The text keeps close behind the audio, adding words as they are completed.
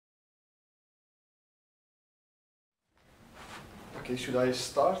Okay, should I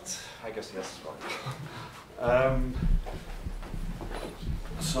start? I guess yes.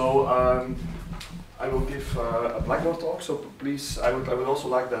 I will give a Blackboard talk. So please, I would also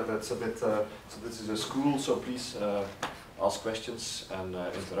like that. That's a bit. So this is a school. So please ask questions and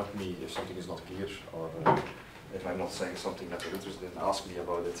interrupt me if something is not clear or if I'm not saying something that you're interested in. Ask me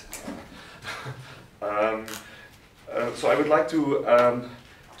about it. So I would like to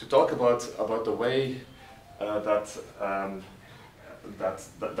talk about the way that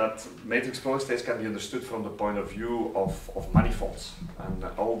matrix product states can be understood from the point of view of manifolds and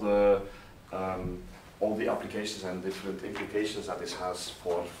all the applications and different implications that this has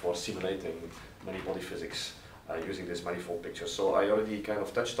for simulating many-body physics using this manifold picture. So I already kind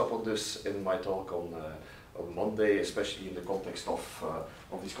of touched upon this in my talk on Monday, especially in the context of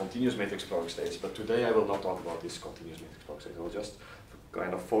these continuous matrix product states. But today I will not talk about this continuous matrix product state. I will just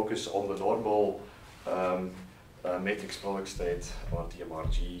kind of focus on the normal matrix product state or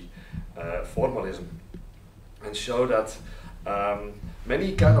DMRG formalism and show that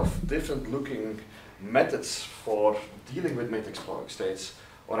many kind of different looking methods for dealing with matrix product states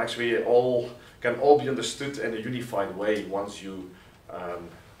are actually can all be understood in a unified way once you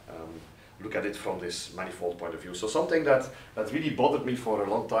look at it from this manifold point of view. So something that really bothered me for a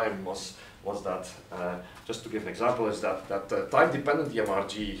long time was that, just to give an example, is that time-dependent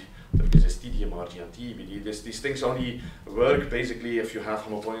DMRG, because it's TDMRG and TEBD, these things only work basically if you have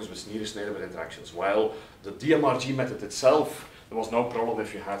Hamiltonians with nearest neighborhood interactions, while the DMRG method itself, there was no problem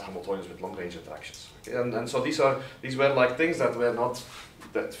if you had Hamiltonians with long-range interactions. Okay? And so these were like things that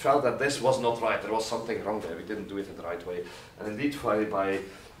felt that this was not right, there was something wrong there, we didn't do it in the right way. And indeed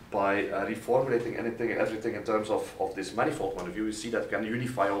by reformulating everything in terms of this manifold point of view, you see that you can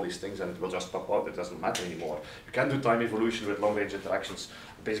unify all these things and it will just pop out, it doesn't matter anymore. You can do time evolution with long-range interactions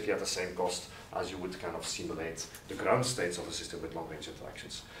basically at the same cost as you would kind of simulate the ground states of a system with long-range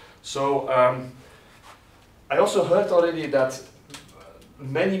interactions. So I also heard already that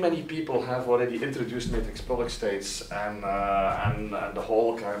many people have already introduced matrix product states and the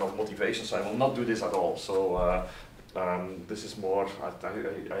whole kind of motivation, so I will not do this at all. So this is more,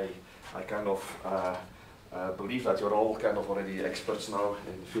 I kind of believe that you're all kind of already experts now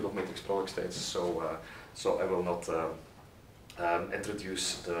in the field of matrix product states, so I will not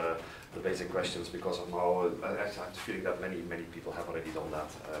introduce the basic questions because of now, I have the feeling that many people have already done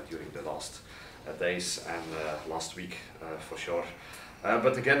that during the last days and last week for sure.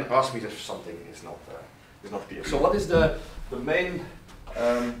 But again, ask me if something is not clear. So what is the main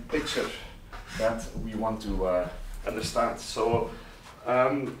picture that we want to understand? So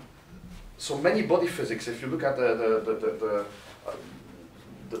so many body physics, if you look at the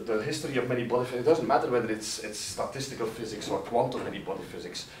history of many body physics, it doesn't matter whether it's statistical physics or quantum many body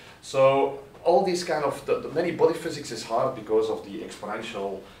physics. So all these kind of, the many body physics is hard because of the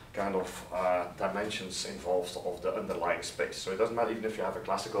exponential kind of dimensions involved of the underlying space. So it doesn't matter even if you have a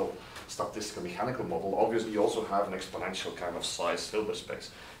classical statistical mechanical model, obviously you also have an exponential kind of size Hilbert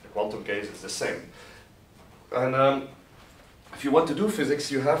space. In the quantum case it's the same. And if you want to do physics,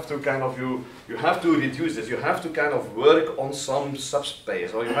 you have to kind of, you have to reduce this, you have to kind of work on some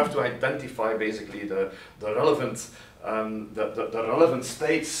subspace, or you have to identify basically the relevant relevant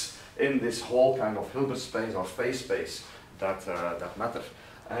states in this whole kind of Hilbert space or phase space that matter.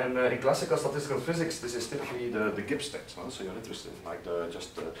 And in classical statistical physics, this is typically the Gibbs states. No? So you're interested in like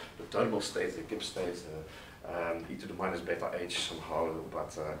just the thermal states, the Gibbs states, e to the minus beta h somehow,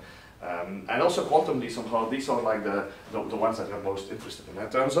 but and also quantumly somehow these are like the ones that you're most interested in. And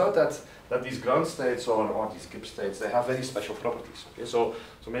it turns out that these ground states or these Gibbs states, they have very special properties. Okay, so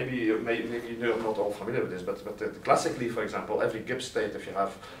maybe you're not all familiar with this, but classically, for example, every Gibbs state, if you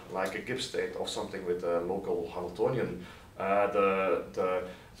have like a Gibbs state of something with a local Hamiltonian,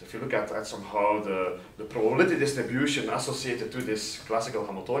 so if you look at somehow the probability distribution associated to this classical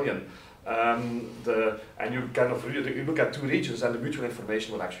Hamiltonian, and you kind of you look at two regions, and the mutual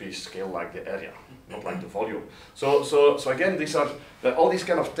information will actually scale like the area, not like the volume. So again, these are all these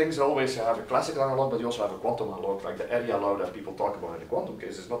kind of things. Always have a classical analog, but you also have a quantum analog, like the area law that people talk about in the quantum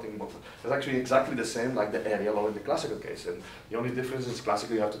case. Is nothing but it's actually exactly the same like the area law in the classical case. And the only difference is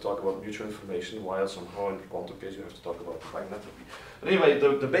classically you have to talk about mutual information, while somehow in the quantum case you have to talk about magnetically. But anyway,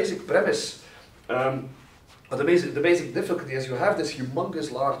 the basic premise. The basic difficulty is you have this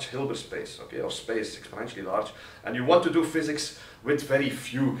humongous large Hilbert space, okay, or space exponentially large, and you want to do physics with very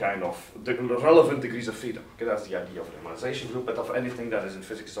few kind of relevant degrees of freedom. Okay, that's the idea of a normalization group, but of anything that is in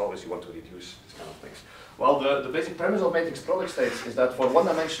physics, always you want to reduce these kind of things. Well, the basic premise of matrix product states is that for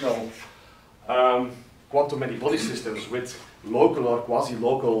one-dimensional quantum many-body systems with local or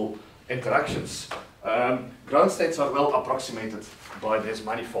quasi-local interactions, Ground states are well approximated by this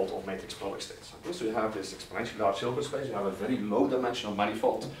manifold of matrix product states. Okay, so you have this exponentially large Hilbert space, you have a very low dimensional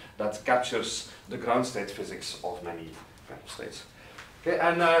manifold that captures the ground state physics of many kind of states. Okay,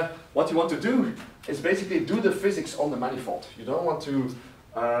 and what you want to do is basically do the physics on the manifold. You don't want to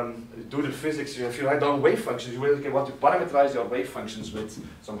do the physics. If you write down wave functions, you really want to parameterize your wave functions with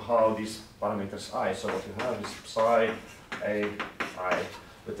somehow these parameters I. So what you have is psi, A, I.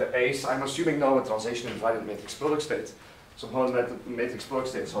 With the A's, I'm assuming now a translation invariant matrix product state. Somehow the matrix product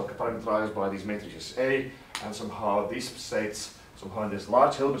states are parameterized by these matrices A, and somehow these states, somehow in this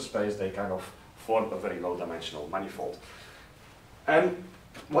large Hilbert space, they kind of form a very low dimensional manifold. And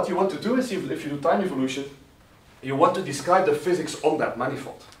what you want to do is, if you do time evolution, you want to describe the physics on that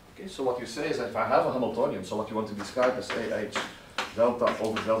manifold. Okay, so what you say is that if I have a Hamiltonian, so what you want to describe is AH delta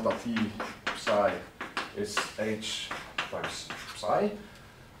over delta T psi is H times psi.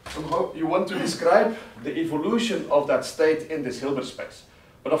 Somehow you want to describe the evolution of that state in this Hilbert space.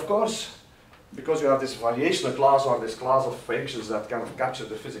 But of course, because you have this variational class or this class of functions that kind of capture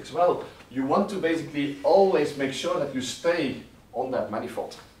the physics well, you want to basically always make sure that you stay on that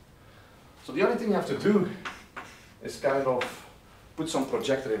manifold. So the only thing you have to do is kind of put some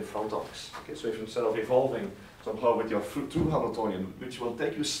projector in front of this. Okay, so if instead of evolving somehow with your true Hamiltonian, which will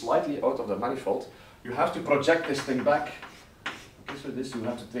take you slightly out of the manifold, you have to project this thing back. Okay, so this you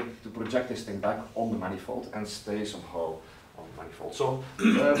have to project this thing back on the manifold and stay somehow on the manifold. So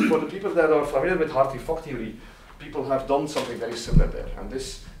for the people that are familiar with Hartree-Fock theory, people have done something very similar there. And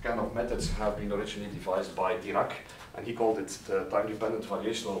this kind of methods have been originally devised by Dirac, and he called it the time-dependent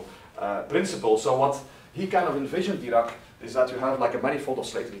variational principle. So what he kind of envisioned, Dirac, is that you have like a manifold of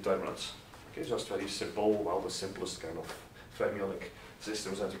Slater determinants. Okay, just very simple, well, the simplest kind of fermionic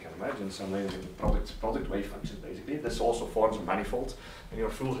systems that you can imagine, some product wave functions basically. This also forms a manifold in your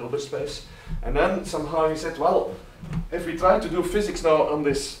full Hilbert space. And then somehow he said, well, if we try to do physics now on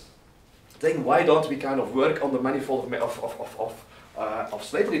this thing, why don't we kind of work on the manifold of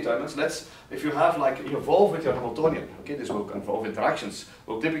Slater determinants? If you have like, you evolve with your Hamiltonian, okay, this will involve interactions,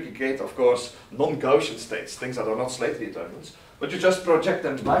 will typically create, of course, non-Gaussian states, things that are not Slater determinants, but you just project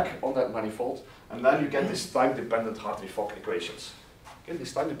them back on that manifold, and then you get these time-dependent Hartree-Fock equations. Okay,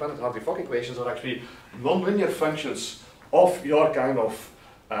 these time-dependent Hartree-Fock equations are actually nonlinear functions of your kind of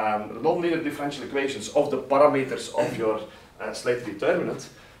nonlinear differential equations of the parameters of your Slater determinant,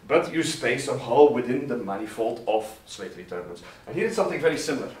 but you stay somehow within the manifold of Slater determinants. And here is something very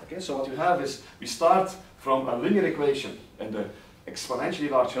similar. Okay, so what you have is, we start from a linear equation in the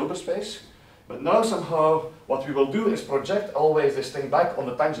exponentially large Hilbert space, but now somehow what we will do is project always this thing back on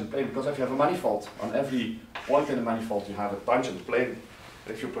the tangent plane, because if you have a manifold, on every point in the manifold you have a tangent plane.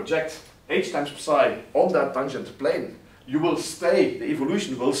 And if you project h times psi on that tangent plane, you will stay, the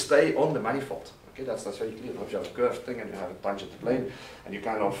evolution will stay on the manifold. Okay, that's very clear. If you have a curved thing and you have a tangent plane, and you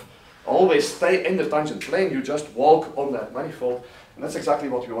kind of always stay in the tangent plane, you just walk on that manifold, and that's exactly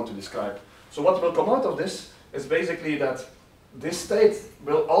what we want to describe. So what will come out of this is basically that this state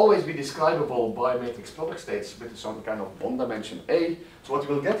will always be describable by matrix product states with some kind of one dimension A. So what you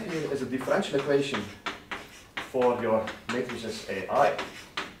will get here is a differential equation for your matrices AI.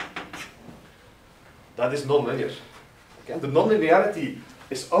 That is nonlinear. Okay? The nonlinearity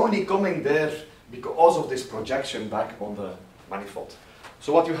is only coming there because of this projection back on the manifold.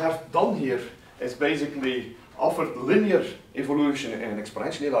 So what you have done here is basically offered linear evolution in an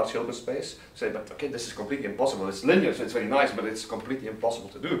exponentially large Hilbert space. Say, but okay, this is completely impossible. It's linear, so it's very nice, but it's completely impossible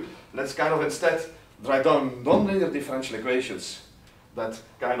to do. Let's kind of instead write down nonlinear differential equations that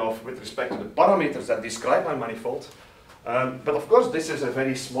kind of, with respect to the parameters that describe my manifold. But of course, this is a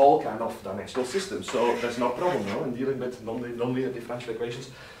very small kind of dimensional system, so there's no problem in dealing with nonlinear differential equations.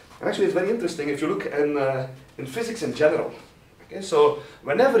 And actually, it's very interesting if you look in physics in general. Okay, so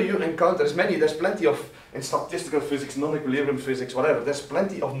whenever you encounter, there's plenty of, in statistical physics, non-equilibrium physics, whatever, there's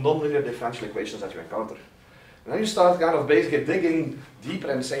plenty of nonlinear differential equations that you encounter. And then you start kind of basically digging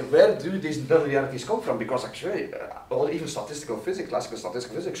deeper and saying, where do these nonlinearities come from? Because actually, well, even statistical physics, classical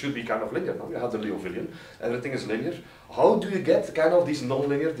statistical physics should be kind of linear. No? You have the Liouvillean, everything is linear. How do you get kind of these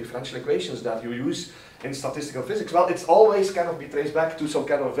nonlinear differential equations that you use in statistical physics? Well, it's always kind of be traced back to some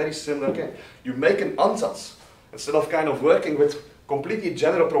kind of very similar, okay, you make an ansatz. Instead of kind of working with completely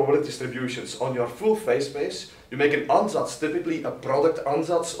general probability distributions on your full phase space, you make an ansatz, typically a product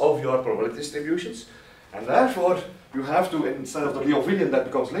ansatz of your probability distributions. And therefore, you have to, instead of the Liouvillean that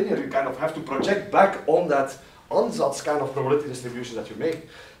becomes linear, you kind of have to project back on that ansatz kind of probability distribution that you make,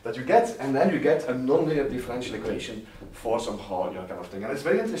 that you get, and then you get a nonlinear differential equation for somehow your kind of thing. And it's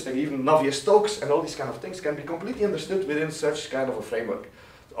very interesting, even Navier-Stokes and all these kind of things can be completely understood within such kind of a framework.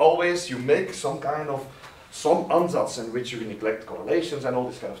 Always you make some ansatz in which you neglect correlations and all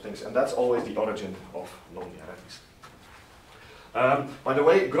these kind of things, and that's always the origin of non-linearities. By the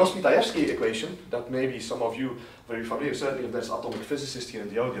way, Gross-Mitaevsky equation, that maybe some of you very familiar, certainly if there's atomic physicists here in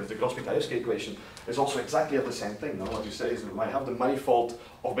the audience, the Gross-Mitaevsky equation is also exactly the same thing. Now, what you say is I have the manifold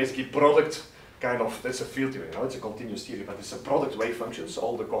of basically product that's a field theory, it's a continuous theory, but it's a product wave functions,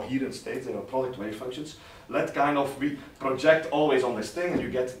 all the coherent states, they are product wave functions. We project always on this thing, and you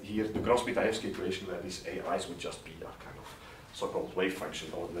get here the Gross-Mitaevsky equation, where these AIs would just be a kind of so-called wave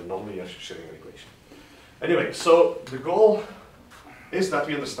function, or the nonlinear Schrödinger equation. Anyway, so the goal is that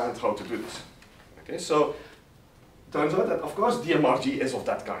we understand how to do this. Okay, so turns out that, of course, DMRG is of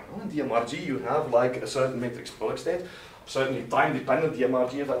that kind. In DMRG, you have like a certain matrix product state, certainly time-dependent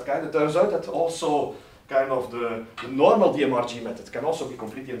DMRG of that kind. It turns out that also kind of the normal DMRG method can also be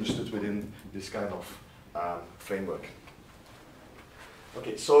completely understood within this kind of framework.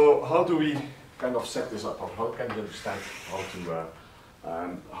 Okay, so how do we kind of set this up, or how can we understand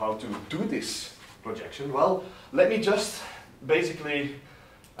how to do this projection? Well, let me just basically,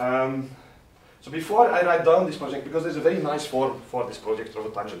 so before I write down this project, because there's a very nice form for this project of a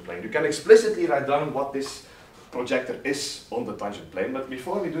tangent plane, you can explicitly write down what this projector is on the tangent plane, but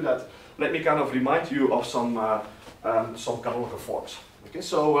before we do that, let me kind of remind you of some canonical forms. Okay,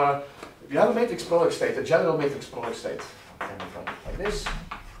 so if you have a matrix product state, a general matrix product state, like this,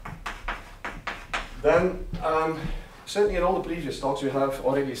 then certainly in all the previous talks you have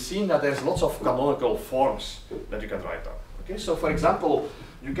already seen that there's lots of canonical forms that you can write down. Okay, so for example,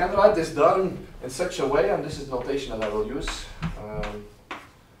 you can write this down in such a way, and this is the notation that I will use.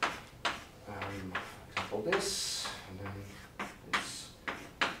 Example this, and then this.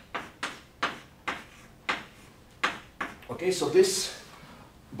 Okay, so this,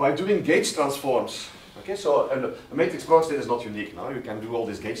 by doing gauge transforms, okay, so a matrix product state is not unique now. You can do all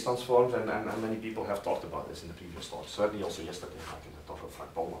these gauge transforms, and many people have talked about this in the previous talks, certainly also yesterday, like in the talk of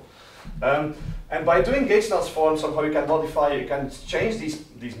Frank Polman. And by doing gauge transforms, somehow you can modify, you can change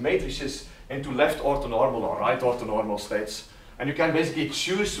these matrices into left orthonormal or right orthonormal states, and you can basically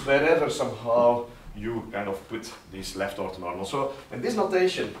choose wherever somehow you kind of put these left orthonormal. So in this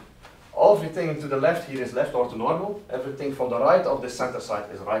notation, everything to the left here is left orthonormal, everything from the right of this center side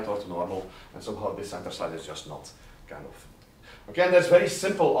is right orthonormal, and somehow this center side is just not kind of. Okay, and there's very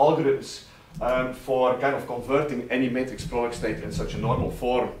simple algorithms for kind of converting any matrix product state in such a normal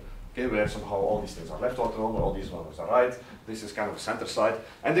form, okay, where somehow all these things are left orthonormal, all these ones are right, this is kind of a center side,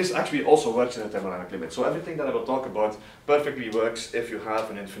 and this actually also works in a thermodynamic limit. So everything that I will talk about perfectly works if you have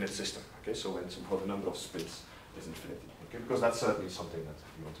an infinite system, okay, so when somehow the number of spins is infinity, okay, because that's certainly something that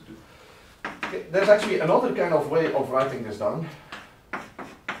you want to do. Okay, there's actually another kind of way of writing this down,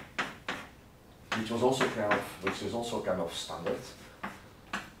 which is also kind of standard.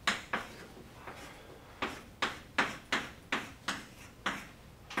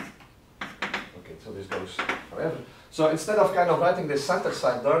 Okay, so this goes forever. So instead of kind of writing this center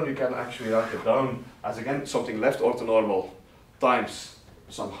side down, you can actually write it down as again something left orthonormal times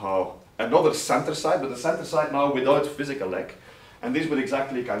somehow another center side, but the center side now without physical leg. And this would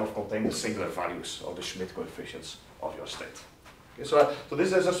exactly kind of contain the singular values of the Schmidt coefficients of your state. Okay, so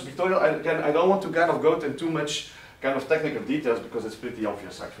this is just pictorial. I don't want to kind of go into too much kind of technical details because it's pretty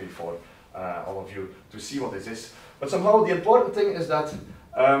obvious actually for all of you to see what this is. But somehow the important thing is that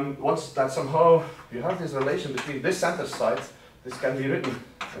once that somehow you have this relation between this center side, this can be written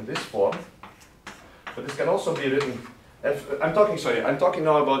in this form, but this can also be written. I'm talking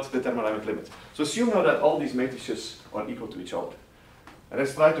now about the thermodynamic limit. So assume now that all these matrices are equal to each other. And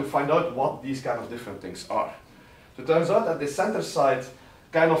let's try to find out what these kind of different things are. So it turns out that the center side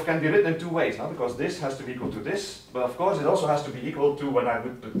kind of can be written in two ways, now, because this has to be equal to this, but of course it also has to be equal to when I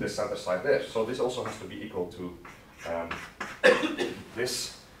would put this center side there. So this also has to be equal to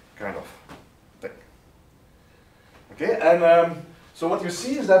this kind of thing. Okay, and so what you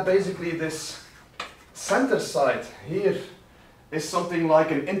see is that basically this center side here is something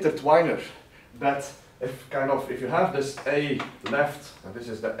like an intertwiner that if you have this A left and this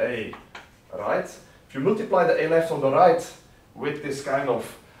is the A right, if you multiply the A left on the right with this kind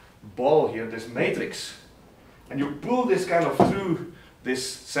of ball here, this matrix, and you pull this kind of through this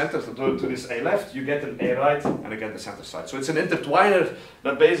center to this A left, you get an A right and again the center side. So it's an intertwiner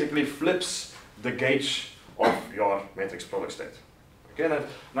that basically flips the gauge of your matrix product state. Okay, and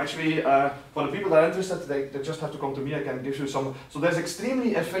actually for the people that are interested, they just have to come to me. I can give you some. So there's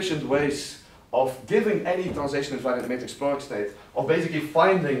extremely efficient ways of giving any translation invariant matrix product state, of basically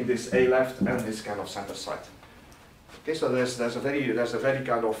finding this A left and this kind of center side. Okay, so there's a very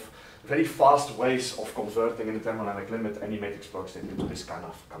kind of very fast ways of converting in the thermodynamic limit any matrix product state into this kind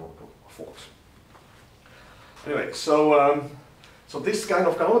of canonical forms. Anyway, so this kind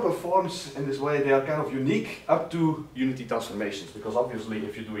of canonical forms in this way, they are kind of unique up to unity transformations, because obviously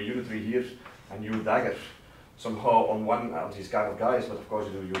if you do a unitary here and U dagger somehow on one of these kind of guys, but of course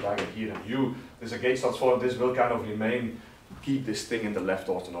you do U dagger here and U, there's a gauge transform, this will kind of remain, keep this thing in the left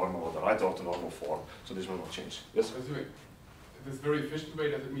orthonormal or the right orthonormal form, so this will not change. Yes? This very efficient way,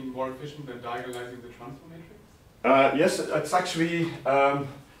 does it mean more efficient than diagonalizing the transform matrix? Yes, it's actually,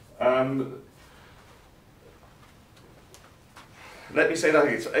 let me say that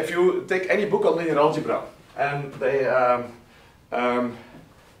again. So if you take any book on linear algebra and they,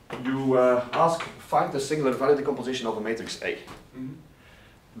 you ask, find the singular value decomposition of a matrix A,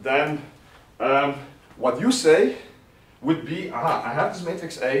 then what you say would be, aha, I have this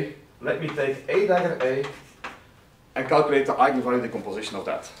matrix A, let me take A dagger A and calculate the eigenvalue decomposition of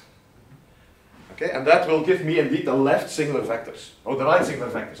that. Okay, and that will give me indeed the left singular vectors, or the right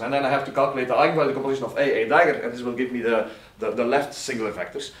singular vectors, and then I have to calculate the eigenvalue decomposition of A dagger, and this will give me the left singular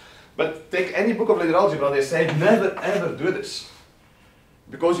vectors. But take any book of linear algebra, they say never ever do this,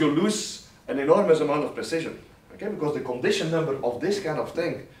 because you lose an enormous amount of precision. Okay, because the condition number of this kind of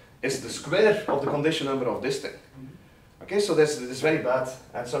thing is the square of the condition number of this thing. Okay, so this is very bad,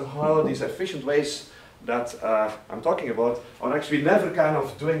 and somehow these efficient ways that I'm talking about are actually never kind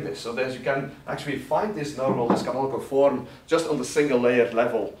of doing this. So that you can actually find this normal, this canonical form just on the single layer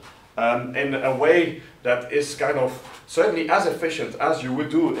level in a way that is kind of certainly as efficient as you would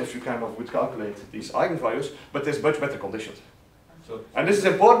do if you kind of would calculate these eigenvalues, but is much better conditioned. And this is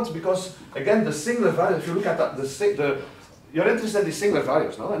important because, again, the singular value, if you look at that, you're interested in these singular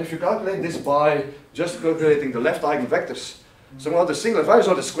values, no? And if you calculate this by just calculating the left eigenvectors, somehow the singular values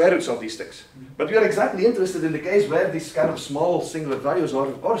are the square roots of these things. But we are exactly interested in the case where these kind of small singular values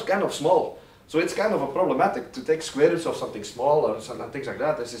are kind of small. So it's kind of a problematic to take square roots of something small or something, things like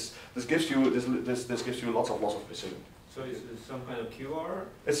that. This gives you lots of precision. So it's some kind of QR?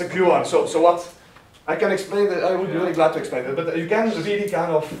 It's a QR. So what I can explain that, I would be really glad to explain it, but you can really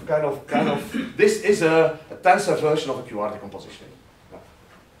kind of this is a tensor version of a QR decomposition. Yeah.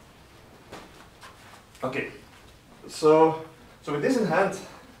 Okay. So with this in hand,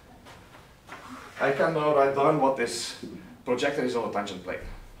 I can now write down what this projector is on a tangent plane.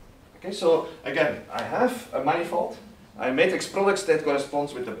 Okay, so again, I have a manifold. A matrix product state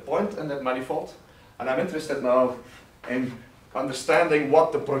corresponds with the point in that manifold, and I'm interested now in understanding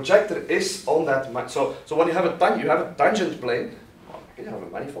what the projector is on that. So when you have a tangent plane. Okay, you have a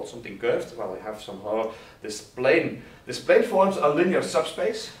manifold, something curved. Well, I have somehow this plane. This plane forms a linear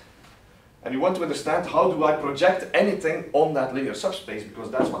subspace. And you want to understand how do I project anything on that linear subspace,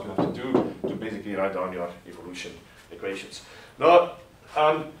 because that's what you have to do to basically write down your evolution equations. Now,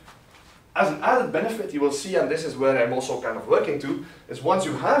 as an added benefit, you will see, and this is where I'm also kind of working to, is once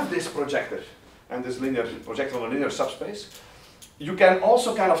you have this projector and this linear projector on a linear subspace, you can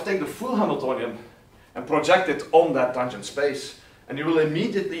also kind of take the full Hamiltonian and project it on that tangent space. And you will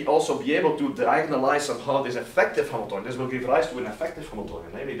immediately also be able to diagonalize somehow this effective Hamiltonian. This will give rise to an effective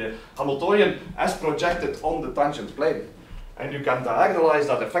Hamiltonian, namely the Hamiltonian as projected on the tangent plane. And you can diagonalize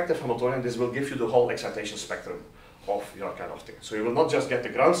that effective Hamiltonian. This will give you the whole excitation spectrum of your kind of thing. So you will not just get the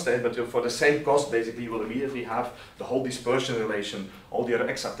ground state, but for the same cost, basically, you will immediately have the whole dispersion relation, all the other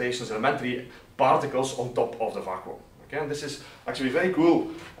excitations, elementary particles on top of the vacuum. Okay, and this is actually very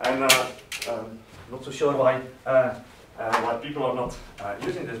cool, and not so sure why people are not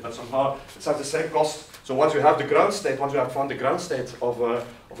using this, but somehow it's at the same cost. So once you have the ground state, once you have found the ground state of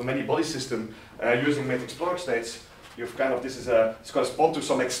a many-body system using matrix product states, you've kind of, this corresponds to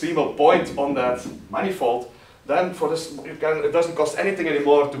some extremal point on that manifold. Then for this, it doesn't cost anything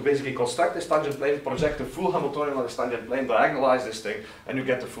anymore to basically construct this tangent plane, project the full Hamiltonian on this tangent plane, diagonalize this thing, and you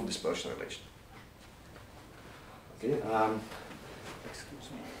get the full dispersion relation. Okay. Excuse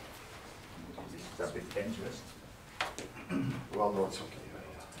me. Is that a bit dangerous? Well, no, it's okay.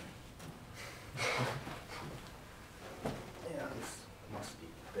 Yeah, this must be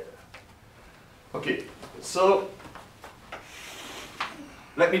better. Okay, so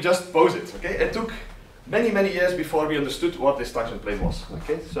let me just pose it. Okay, it took many years before we understood what this tangent plane was.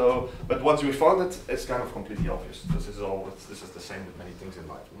 Okay, so but once we found it, it's kind of completely obvious. This is the same with many things in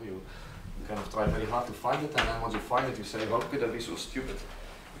life. You kind of try very hard to find it, and then once you find it, you say, "How could I be so stupid?"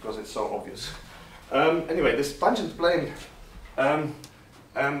 Because it's so obvious. Anyway, this tangent plane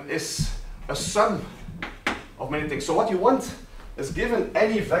is a sum of many things. So what you want is, given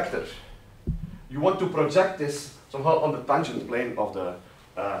any vector, you want to project this somehow on the tangent plane of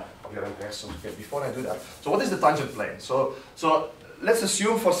your inverse. Okay, before I do that, so what is the tangent plane? So let's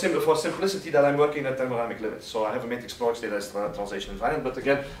assume for simplicity that I'm working at thermodynamic limits. So I have a matrix product state as translation invariant, but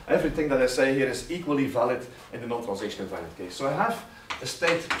again, everything that I say here is equally valid in the non-translation invariant case. So I have a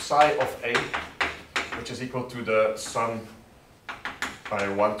state psi of A, which is equal to the sum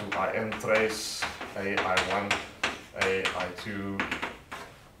I1 to In trace A I1, A I2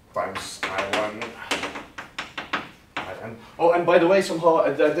 times I1, In. Oh, and by the way, somehow,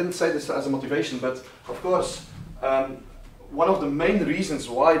 I didn't say this as a motivation, but of course, one of the main reasons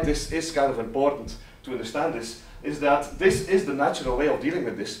why this is kind of important to understand this is that this is the natural way of dealing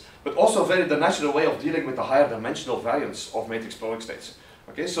with this, but also the natural way of dealing with the higher dimensional variance of matrix product states.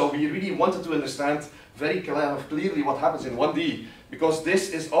 Okay, so we really wanted to understand very clearly what happens in 1D, because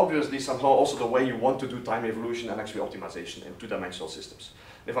this is obviously somehow also the way you want to do time evolution and actually optimization in two-dimensional systems.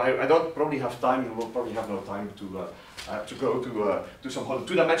 If I don't probably have time, we'll probably have no time to go to somehow the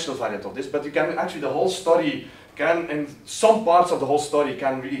two-dimensional variant of this, but you can actually, the whole story can, in some parts of the whole story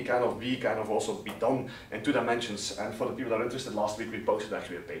can really also be done in 2 dimensions. And for the people that are interested, last week we posted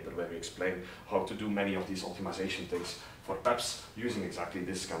actually a paper where we explain how to do many of these optimization things for PEPs using exactly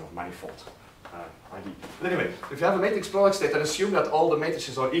this kind of manifold ID. But anyway, if you have a matrix product state, then assume that all the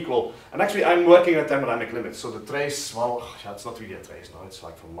matrices are equal. And actually I'm working at thermodynamic limits, so the trace, well, yeah, it's not really a trace now, it's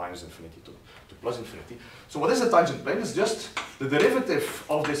like from minus infinity to plus infinity. So what is a tangent plane? It's just the derivative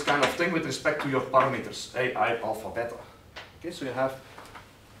of this kind of thing with respect to your parameters, A, I, alpha, beta. Okay, so you have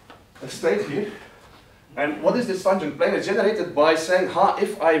a state here. And what is this tangent plane? It's generated by saying,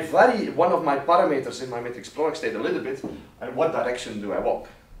 if I vary one of my parameters in my matrix product state a little bit, in what direction do I walk?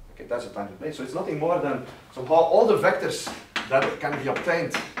 Okay, that's a tangent plane. So it's nothing more than somehow all the vectors that can be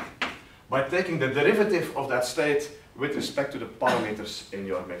obtained by taking the derivative of that state with respect to the parameters in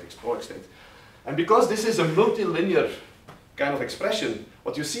your matrix product state. And because this is a multilinear kind of expression,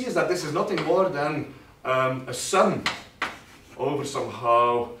 what you see is that this is nothing more than a sum over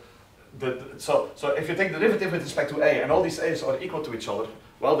somehow. So if you take the derivative with respect to A, and all these A's are equal to each other,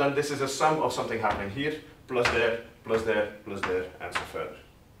 well then this is a sum of something happening here, plus there, plus there, plus there, and so further.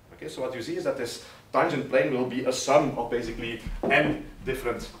 Okay, so what you see is that this tangent plane will be a sum of basically n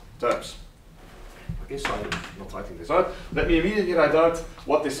different terms. Okay, so I'm not writing this out. Let me immediately write out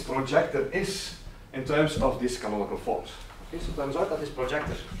what this projector is in terms of these canonical forms. Okay, so it turns out that this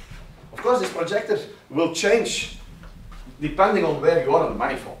projector, of course this projector will change depending on where you are on the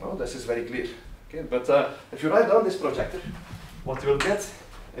manifold. No? This is very clear. Okay, but if you write down this projector, what you will get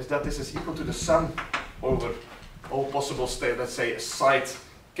is that this is equal to the sum over all possible states, let's say a site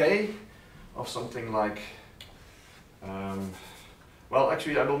k of something like, well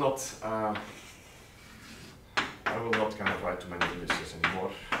actually I will not kind of write too many indices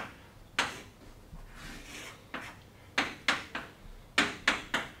anymore.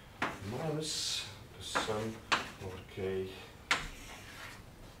 Minus the sum over k.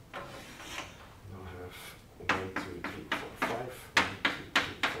 Now I have 1, 2, 3, 4, 5. 1, 2,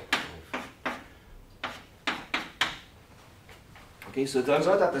 3, 4, 5. Okay, so it turns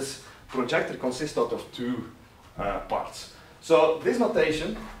out that this projector consists out of 2 parts. So this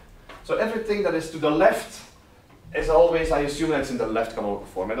notation, so everything that is to the left is always, I assume that it's in the left canonical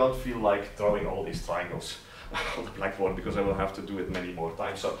form. I don't feel like drawing all these triangles on the blackboard because I will have to do it many more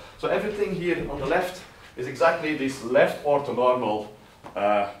times. So everything here on the left is exactly this left orthonormal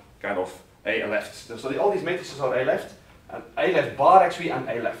kind of A left. So all these matrices are A left, and A left bar actually, and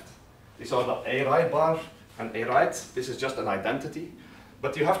A left. These are the A right bar and A right. This is just an identity,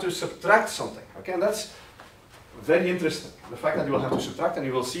 but you have to subtract something. Okay, and that's very interesting. The fact that you will have to subtract, and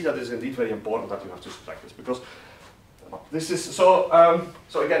you will see that it is indeed very important that you have to subtract this, because this is so.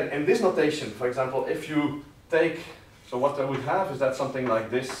 So again, in this notation, for example, if you take, so what I would have is that something like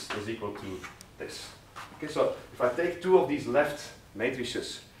this is equal to this. Okay, so if I take 2 of these left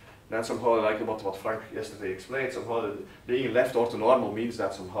matrices, then somehow, like what Frank yesterday explained, somehow being left orthonormal means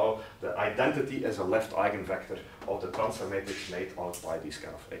that somehow the identity is a left eigenvector of the transfer matrix made out by these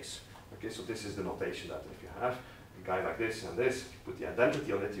kind of A's. Okay, so this is the notation that if you have a guy like this and this, you put the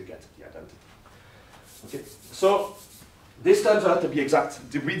identity on it, you get the identity. Okay, so this turns out to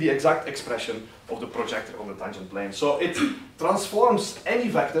be the exact expression of the projector on the tangent plane. So it transforms any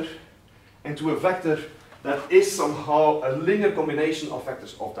vector into a vector that is somehow a linear combination of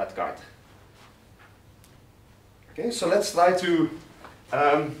vectors of that kind. Okay, so let's try to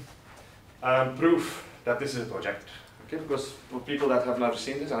prove that this is a projector. Okay, because for people that have never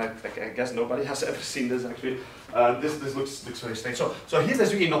seen this, and I guess nobody has ever seen this actually, this looks very strange. So here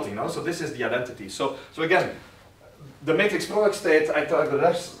there's really nothing now. So this is the identity. So again, the matrix product state I draw the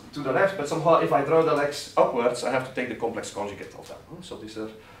left to the left, but somehow if I draw the legs upwards, I have to take the complex conjugate of that. So these are,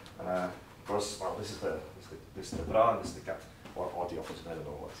 of course, well, this is the bra and this is the cat. or the opposite, I don't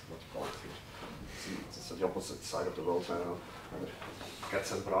know what you call it here. See, it's the opposite side of the world, I don't know.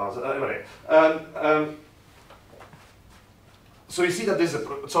 Cats and bras, anyway. So you see that this is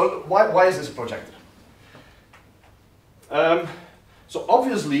so why is this a projector? So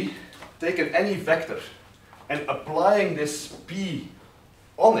obviously, taking any vector and applying this P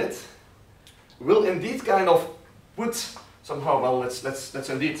on it will indeed kind of put somehow, well, let's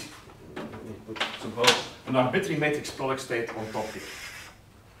indeed put somehow an arbitrary matrix product state on top here.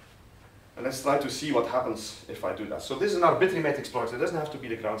 And let's try to see what happens if I do that. So this is an arbitrary matrix product. It doesn't have to be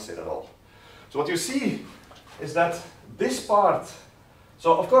the ground state at all. So what you see is that this part,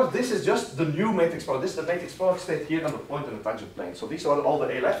 so of course this is just the new matrix product. This is the matrix product state here on the point in the tangent plane. So these are all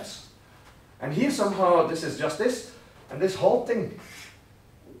the A lefts. And here somehow this is just this, and this whole thing.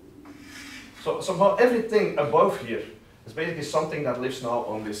 So somehow everything above here is basically something that lives now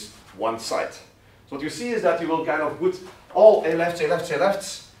on this one side. So what you see is that you will kind of put all A lefts, A lefts, A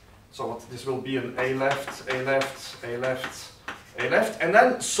lefts. So what this will be an A left, A left, A left, A left, and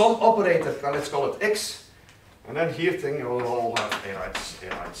then some operator, let's call it X, and then here thing you will all have A rights,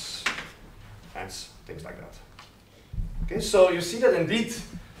 and things like that. Okay, so you see that indeed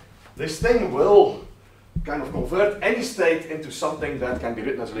this thing will kind of convert any state into something that can be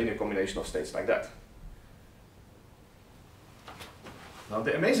written as a linear combination of states like that. Now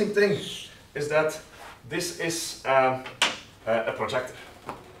the amazing thing is that this is a projector.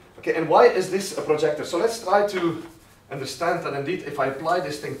 Okay, and why is this a projector? So let's try to understand that indeed if I apply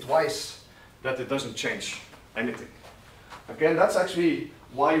this thing twice, that it doesn't change anything. Okay, and that's actually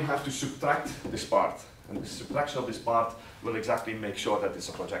why you have to subtract this part. And the subtraction of this part will exactly make sure that it's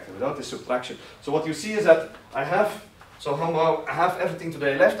a projector. Without this subtraction, so what you see is that I have everything to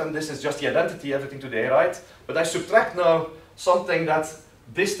the left, and this is just the identity, everything to the right. But I subtract now something that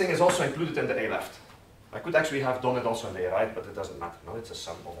this thing is also included in the A left. I could actually have done it also in the A right, but it doesn't matter. No, it's a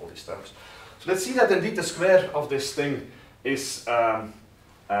sum of all these terms. So let's see that indeed the square of this thing is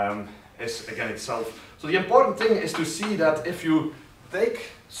again itself. So the important thing is to see that if you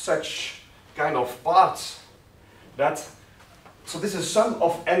take such kind of parts, so this is a sum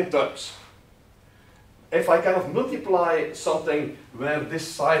of n terms. If I kind of multiply something where this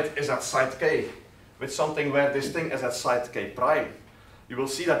side is at side k with something where this thing is at side k prime, you will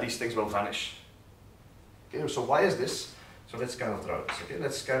see that these things will vanish. Okay, so why is this? So let's kind of draw this. Okay,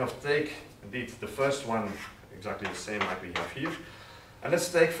 let's kind of take indeed the first one exactly the same like we have here, and let's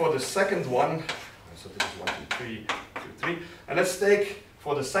take for the second one. So this is 1, 2, 3, 2, 3, and let's take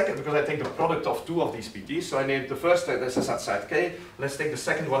for the second, because I take the product of two of these PTs. So I need the first, this is at side k. Let's take the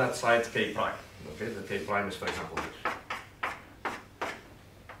second one at side k prime. Okay, the k prime is for example here.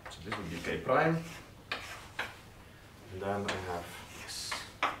 So this would be k prime, and then I have this.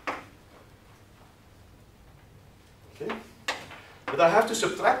 Okay, but I have to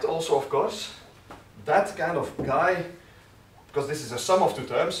subtract also, of course, that kind of guy, because this is a sum of two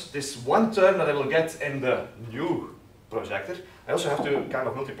terms. This one term that I will get in the new projector, I also have to kind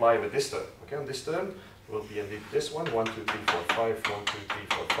of multiply with this term. Okay, and this term will be indeed this one, 1, 2, 3, 4, 5, 1, 2, 3,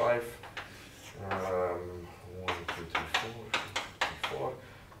 4, 5, 1, 2, 3, 4, 4,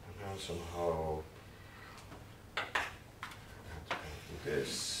 and then somehow I have to do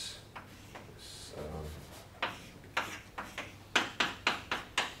this.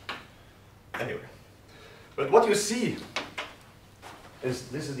 Anyway, but what you see is,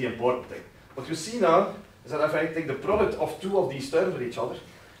 this is the important thing. What you see now is that if I take the product of two of these terms with each other,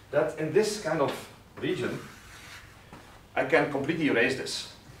 that in this kind of region, I can completely erase this.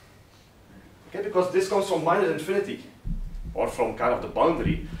 Okay, because this comes from minus infinity, or from kind of the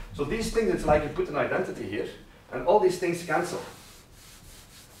boundary. So these things, it's like you put an identity here, and all these things cancel.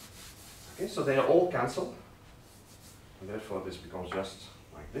 Okay, so they all cancel, and therefore this becomes just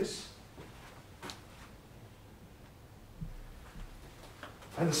like this.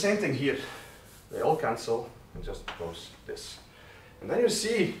 And the same thing here. They all cancel and just becomes this. And then you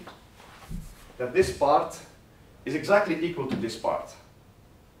see that this part is exactly equal to this part.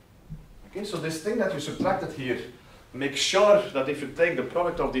 Okay, so this thing that you subtracted here, make sure that if you take the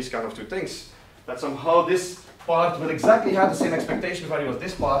product of these kind of two things, that somehow this part will exactly have the same expectation value as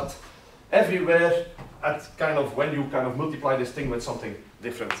this part everywhere at kind of when you kind of multiply this thing with something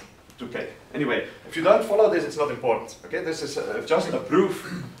different. Okay. Anyway, if you don't follow this, it's not important. Okay, this is just a proof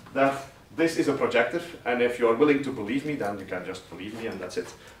that this is a projector, and if you're willing to believe me, then you can just believe me, and that's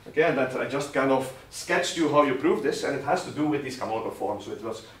it. Okay, and that I just kind of sketched you how you prove this, and it has to do with these canonical forms. So it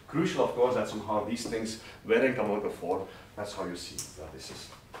was crucial, of course, that somehow these things were in canonical form. That's how you see that this is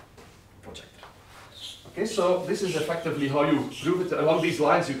a projector. Okay, so this is effectively how you prove it. Along these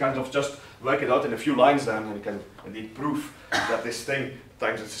lines, you kind of just work it out in a few lines then, and you can indeed prove that this thing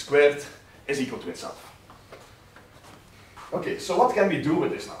times its squared is equal to itself. Okay, so what can we do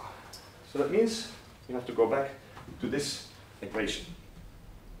with this now? So that means we have to go back to this equation.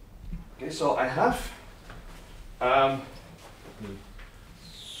 Okay, so I have, let me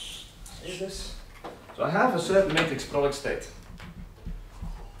say this. So I have a certain matrix product state.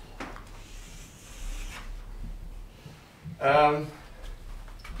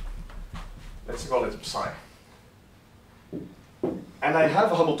 Let's call it psi. And I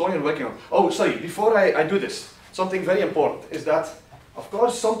have a Hamiltonian working on. Oh, sorry, before I do this, something very important is that, of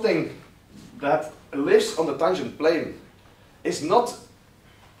course, something that lives on the tangent plane is not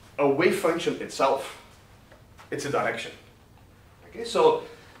a wave function itself, it's a direction. Okay, so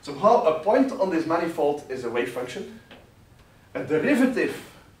somehow a point on this manifold is a wave function. A derivative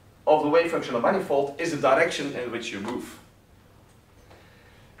of the wave function of manifold is the direction in which you move.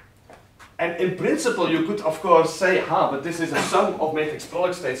 And in principle, you could, of course, say, but this is a sum of matrix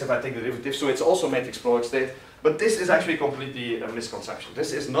product states if I take the derivative, so it's also matrix product state. But this is actually completely a misconception.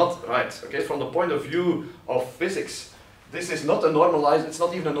 This is not right. Okay, from the point of view of physics, this is not a normalized. It's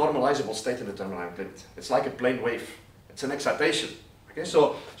not even a normalizable state in the thermodynamic limit. It's like a plane wave. It's an excitation. Okay,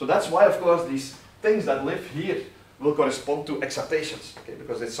 so that's why, of course, these things that live here will correspond to excitations. Okay,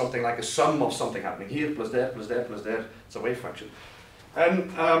 because it's something like a sum of something happening here plus there plus there plus there. It's a wave function.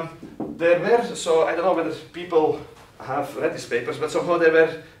 And there were, so I don't know whether people have read these papers, but somehow there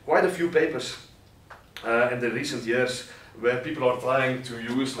were quite a few papers in the recent years where people are trying to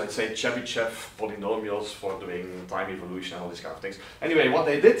use, let's say, Chebyshev polynomials for doing time evolution and all these kind of things. Anyway, what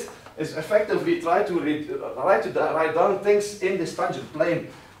they did is effectively try to write down things in this tangent plane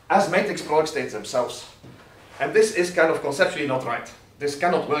as matrix product states themselves. And this is kind of conceptually not right. This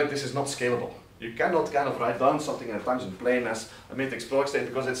cannot work, this is not scalable. You cannot kind of write down something in a tangent plane as a matrix product state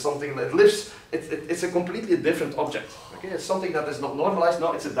because it's something that lives, it's a completely different object. Okay, it's something that is not normalized,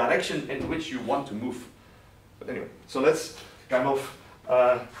 no, it's a direction in which you want to move. But anyway, so let's kind of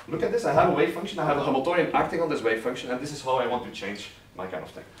look at this. I have a wave function, I have a Hamiltonian acting on this wave function, and this is how I want to change my kind of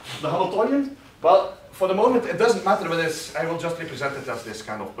thing. The Hamiltonian, well, for the moment it doesn't matter whether it's, I will just represent it as this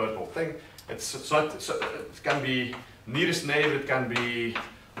kind of purple thing. It can be nearest neighbor, it can be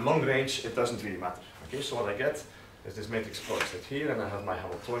long range, it doesn't really matter. Okay, so what I get is this matrix product state here, and I have my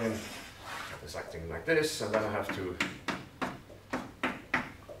Hamiltonian that is acting like this, and then I have to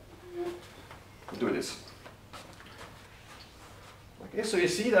do this. Okay, so you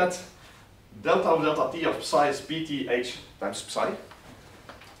see that delta of delta t of psi is pt h times psi,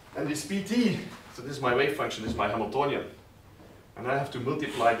 and this pt, so this is my wave function, this is my Hamiltonian, and I have to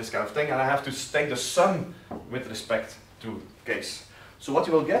multiply this kind of thing, and I have to take the sum with respect to case. So what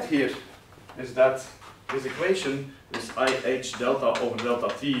you will get here is that this equation, this IH delta over delta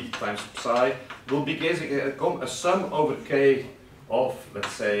t times psi, will become a sum over k of,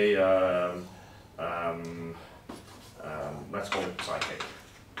 let's say, let's call it psi k.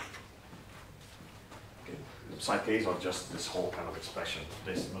 Okay. Psi k's are just this whole kind of expression,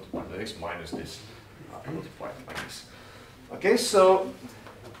 this multiplied by this minus this multiplied by this. Okay, so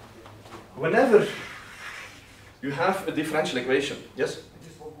whenever you have a differential equation. Yes?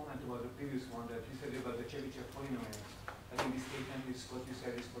 Just one comment about the previous one that you said about the Chebyshev polynomial. I think this statement is what you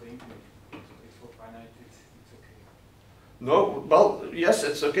said is for the infinite. So it's for finite, it's okay. No, well, yes,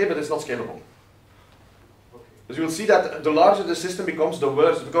 it's okay, but it's not scalable. Okay. As you will see that the larger the system becomes, the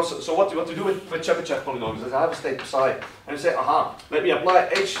worse. Because so what you do with Chebyshev polynomials is I have a state psi, and you say, aha, let me apply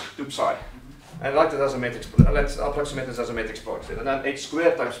h to psi, and write it as a matrix. Let's approximate this as a matrix product state, and then h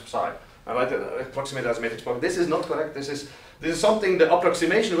squared times psi. I write it approximate as a matrix product. This is not correct. This is something, the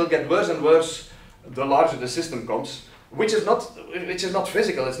approximation will get worse and worse the larger the system comes, which is not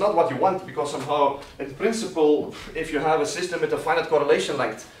physical. It's not what you want, because somehow, in principle, if you have a system with a finite correlation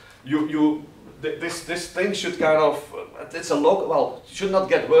length, this thing should kind of, it's a local, well, should not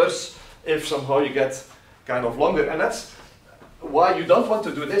get worse if somehow you get kind of longer, and that's why you don't want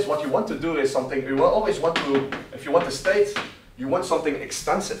to do this. What you want to do is something, you will always want to, if you want a state, you want something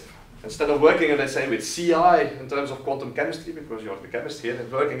extensive. Instead of working, let's say, with CI in terms of quantum chemistry, because you're the chemist here,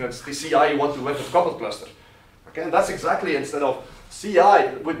 and working with the CI, you want to work with coupled cluster. Okay, and that's exactly, instead of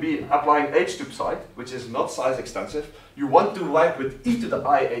CI would be applying h to psi, which is not size extensive. You want to work with e to the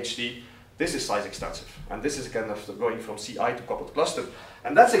IHT. This is size extensive, and this is kind of going from CI to coupled cluster,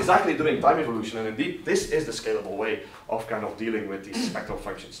 and that's exactly doing time evolution. And indeed, this is the scalable way of kind of dealing with these spectral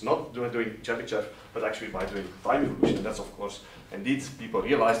functions, not doing Chebyshev, but actually by doing time evolution. And that's, of course, indeed, people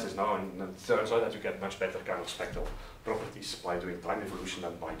realize this now, and it turns out that you get much better kind of spectral properties by doing time evolution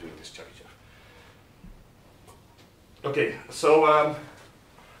than by doing this Chebyshev. Okay, so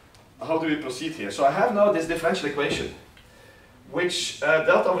how do we proceed here? So I have now this differential equation, which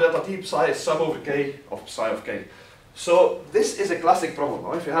delta over delta t psi is sum over k of psi of k. So this is a classic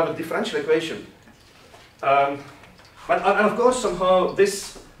problem. If you have a differential equation, and of course somehow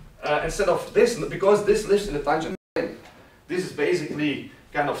this, instead of this, because this lives in the tangent plane, this is basically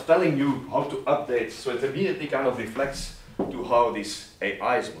kind of telling you how to update. So it immediately kind of reflects to how these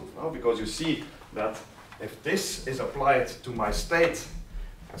AIs move. Because you see that if this is applied to my state,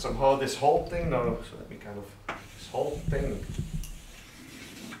 and somehow this whole thing now, so let me kind of, this whole thing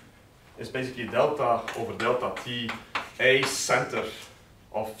is basically delta over delta t a center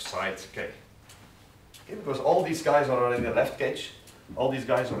of side k. Okay, because all these guys are in the left gauge, all these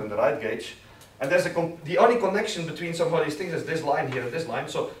guys are in the right gauge, and there's the only connection between some of these things is this line here and this line.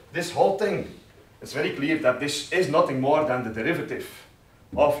 So this whole thing, it's very clear that this is nothing more than the derivative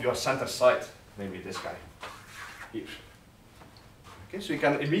of your center side, maybe this guy here. Okay, so you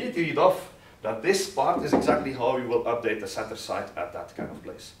can immediately read off that this part is exactly how you will update the center side at that kind of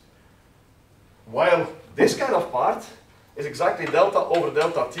place. While this kind of part is exactly delta over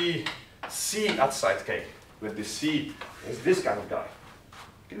delta t c at side k, where the c is this kind of guy.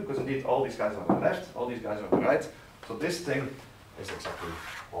 Okay, because indeed all these guys are on the left, all these guys are on the right, so this thing is exactly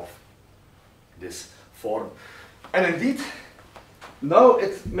of this form. And indeed, now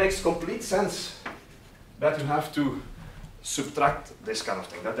it makes complete sense that you have to subtract this kind of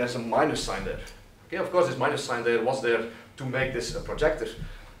thing, that there's a minus sign there. Okay, of course this minus sign there was there to make this a projector,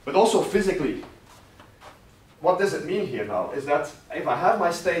 but also physically, what does it mean here now is that if I have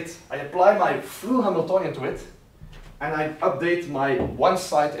my state, I apply my full Hamiltonian to it, and I update my one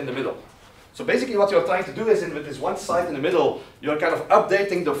side in the middle. So basically what you're trying to do is, with this one side in the middle, you're kind of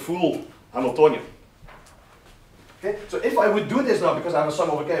updating the full Hamiltonian. Okay? So if I would do this now, because I have a sum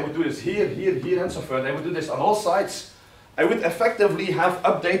over k, I would do this here, here, here, and so forth, I would do this on all sides, I would effectively have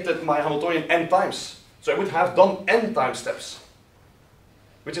updated my Hamiltonian n times. So I would have done n time steps,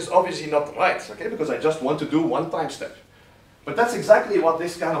 which is obviously not right, okay, because I just want to do one time step. But that's exactly what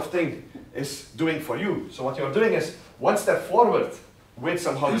this kind of thing is doing for you. So what you're doing is one step forward with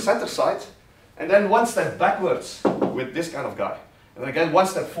somehow the center side, and then one step backwards with this kind of guy. And then again one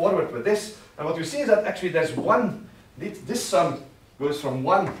step forward with this. And what you see is that actually there's one, this sum goes from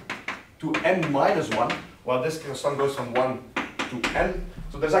 1 to n minus 1, while this sum goes from 1 to n.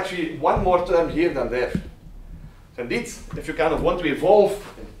 So there's actually one more term here than there. So indeed, if you kind of want to evolve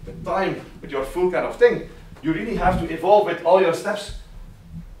with time with your full kind of thing, you really have to evolve with all your steps.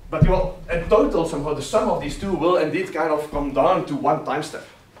 But you will, in total, somehow the sum of these two will indeed kind of come down to one time step.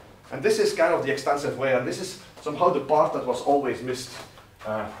 And this is kind of the extensive way, and this is somehow the part that was always missed.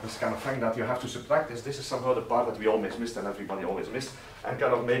 This kind of thing that you have to subtract this is somehow the part that we always missed and everybody always missed, and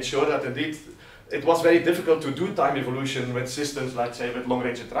kind of made sure that indeed it was very difficult to do time evolution with systems, let's say, with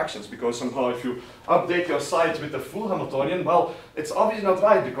long-range interactions, because somehow if you update your site with the full Hamiltonian, well, it's obviously not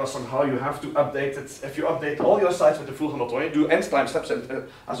right, because somehow you have to update it. If you update all your sites with the full Hamiltonian, do n time steps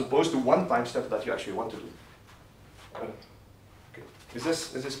as opposed to one time step that you actually want to do. Okay. Is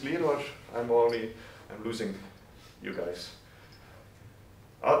this clear, or I'm losing you guys?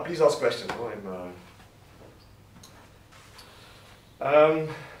 Please ask questions.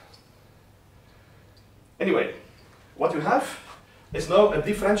 Anyway, what you have is now a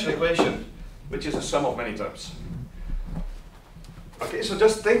differential equation, which is a sum of many terms. Okay, so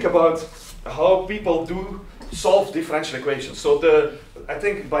just think about how people do solve differential equations. So I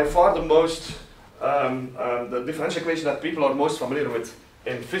think by far the most, the differential equation that people are most familiar with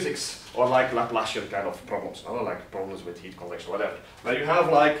in physics are like Laplacian kind of problems, like problems with heat convection or whatever. Now you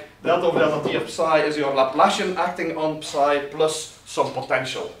have like delta over delta t of psi is your Laplacian acting on psi plus some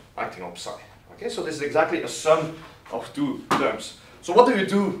potential acting on psi. Okay, so this is exactly a sum of two terms. So what do you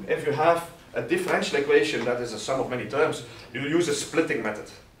do if you have a differential equation that is a sum of many terms? You use a splitting method.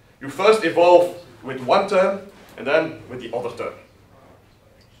 You first evolve with one term and then with the other term.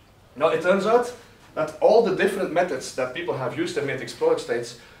 Now it turns out that all the different methods that people have used in matrix product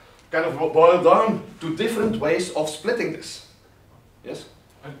states kind of boil down to different ways of splitting this. Yes?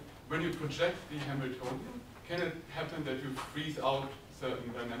 And when you project the Hamiltonian, can it happen that you freeze out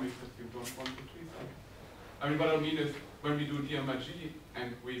certain dynamics that you don't want to freeze out? I mean, what I mean is, when we do DMRG,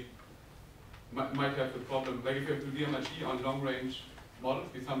 and we might have the problem, like if you have to do DMRG on long-range models,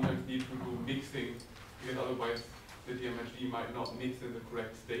 we sometimes need to do mixing, because otherwise the DMRG might not mix in the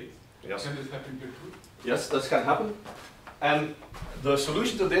correct states. Yes. Can this happen here too? Yes, this can happen. And the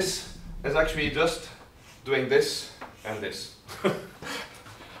solution to this is actually just doing this and this.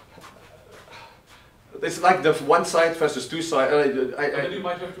 It's like the one side versus two sides. Then you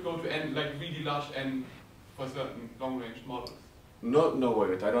might have to go to n, like really large n, for certain long-range models. No, no,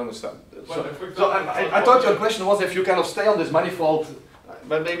 wait, I don't understand. Well, I thought your question was if you kind of stay on this manifold,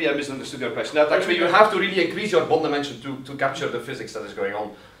 but maybe I misunderstood your question. That actually you have to really increase your bond dimension to capture the physics that is going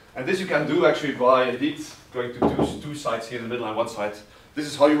on. And this you can do actually by indeed going to two sides here in the middle and one side. This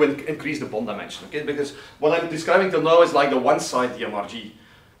is how you increase the bond dimension, okay? Because what I'm describing till now is like the one-side DMRG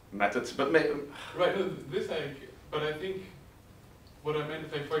method. But right, no, but I think what I meant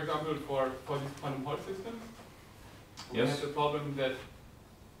is like, for example, for these quantum Hall systems, we yes. have the problem that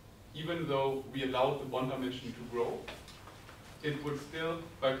even though we allowed the bond dimension to grow, it would still,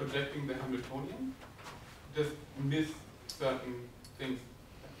 by projecting the Hamiltonian, just miss certain things.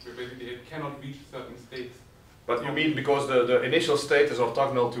 So basically, it cannot reach certain states. But you mean because the initial state is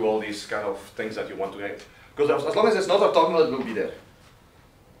orthogonal to all these kind of things that you want to get? Because as long as it's not orthogonal, it will be there.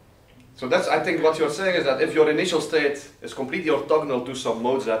 So that's, I think what you're saying is that if your initial state is completely orthogonal to some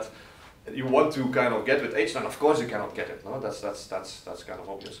modes that you want to kind of get with H, then of course you cannot get it. No, that's kind of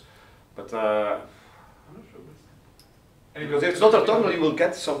obvious. But I'm not sure. because if it's not orthogonal, you will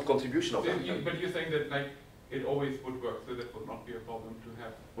get some contribution of it. But you're saying that like it always would work, so that would not be a problem to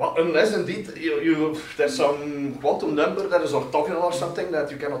have. Well, unless indeed there's some quantum number that is orthogonal or something that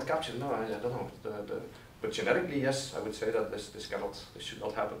you cannot capture. No, I don't know. But generically, yes, I would say that this should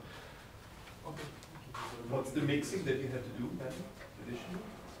not happen. Okay. What's the mixing that you have to do then, additionally?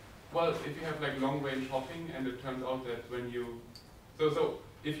 Well, if you have like long range hopping, and it turns out that when you so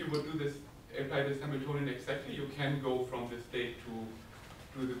if you would do this, apply this Hamiltonian exactly, you can go from this state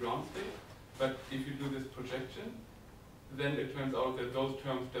to the ground state. But if you do this projection, then it turns out that those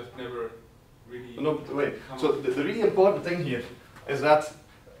terms just never really. No, wait. So the really important thing here is that,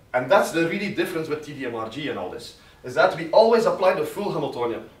 and that's the really difference with TDMRG and all this, is that we always apply the full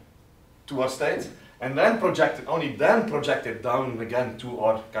Hamiltonian to our state, and then project it, only then project it down again to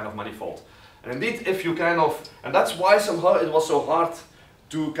our kind of manifold. And indeed, if you kind of, and that's why somehow it was so hard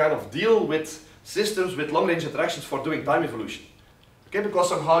to kind of deal with systems with long-range interactions for doing time evolution. Okay, because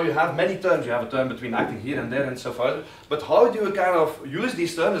somehow you have many terms, you have a term between acting here and there and so forth, but how do you kind of use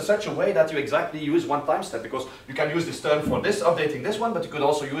these terms in such a way that you exactly use one time step? Because you can use this term for this, updating this one, but you could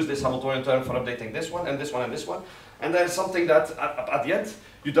also use this Hamiltonian term for updating this one and this one and this one. And there's something that at the end,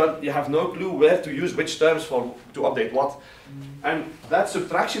 you have no clue where to use which terms to update what. And that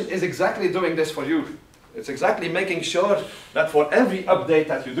subtraction is exactly doing this for you. It's exactly making sure that for every update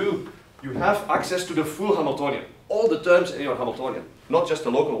that you do, you have access to the full Hamiltonian. All the terms in your Hamiltonian, not just the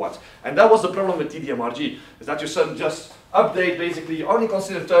local ones. And that was the problem with TDMRG, is that you just update, basically, you only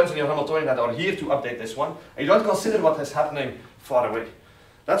consider terms in your Hamiltonian that are here to update this one, and you don't consider what is happening far away.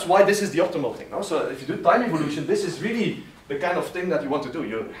 That's why this is the optimal thing. No? So if you do time evolution, this is really the kind of thing that you want to do.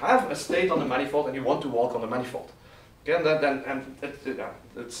 You have a state on the manifold and you want to walk on the manifold. Okay, and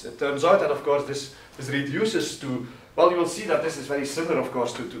it turns out that, of course, this reduces to, well, you will see that this is very similar, of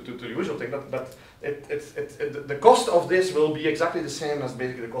course, to the usual thing, but the cost of this will be exactly the same as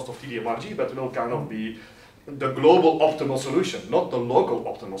basically the cost of TDMRG, but will kind of be the global optimal solution, not the local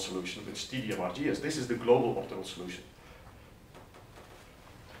optimal solution, which TDMRG is. This is the global optimal solution.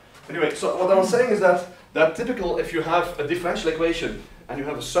 Anyway, so what I was saying is that typical, if you have a differential equation and you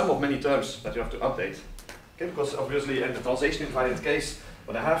have a sum of many terms that you have to update, okay, because obviously in the translation invariant case,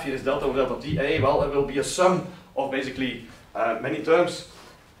 what I have here is delta over delta t a, well, it will be a sum of basically many terms.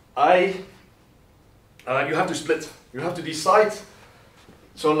 You have to split. You have to decide.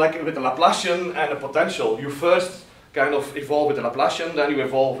 So like with the Laplacian and the potential, you first kind of evolve with the Laplacian, then you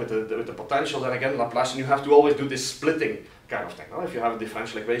evolve with the potential, then again Laplacian. You have to always do this splitting kind of thing. No? If you have a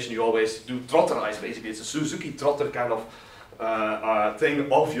differential equation, you always do trotterize, basically. It's a Suzuki-Trotter kind of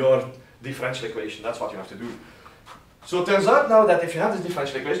thing of your differential equation. That's what you have to do. So it turns out now that if you have this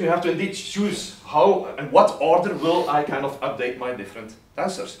differential equation, you have to indeed choose how and what order will I kind of update my different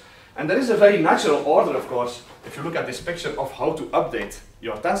tensors. And there is a very natural order, of course, if you look at this picture of how to update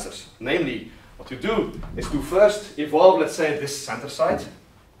your tensors. Namely, what you do is to first evolve, let's say, this center side,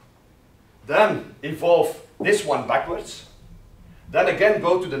 then evolve this one backwards, then again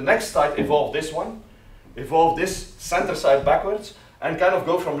go to the next side, evolve this one, evolve this center side backwards, and kind of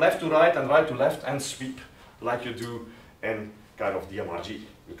go from left to right and right to left and sweep like you do in kind of DMRG.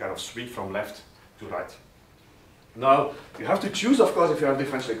 You kind of sweep from left to right. Now, you have to choose, of course, if you have a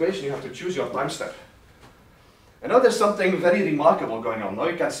differential equation, you have to choose your time step. And now there's something very remarkable going on. Now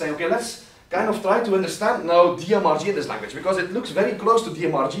you can say, okay, let's kind of try to understand now DMRG in this language, because it looks very close to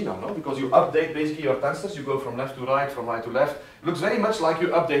DMRG now, no? Because you update basically your tensors, you go from left to right, from right to left. It looks very much like you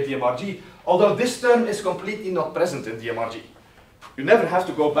update DMRG, although this term is completely not present in DMRG. You never have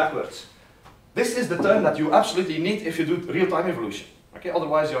to go backwards. This is the term that you absolutely need if you do real-time evolution. Okay,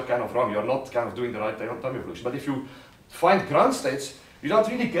 otherwise you're kind of wrong. You're not kind of doing the right time evolution. But if you find ground states, you don't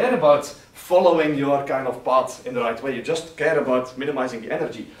really care about following your kind of path in the right way. You just care about minimizing the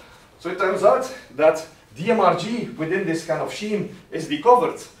energy. So it turns out that DMRG within this kind of scheme is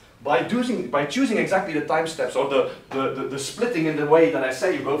recovered by choosing exactly the time steps, or the splitting in the way that I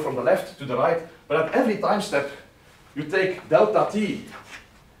say you go from the left to the right. But at every time step, you take delta t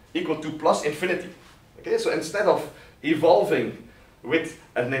equal to plus infinity. Okay, so instead of evolving with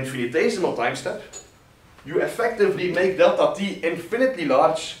an infinitesimal time step, you effectively make delta t infinitely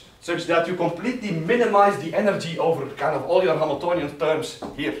large, such that you completely minimize the energy over kind of all your Hamiltonian terms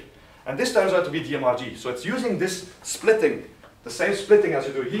here. And this turns out to be DMRG. So it's using this splitting, the same splitting as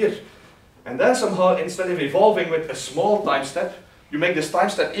you do here, and then somehow instead of evolving with a small time step, you make this time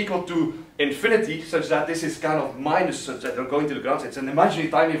step equal to infinity, such that this is kind of minus, such that you're going to the ground state. It's an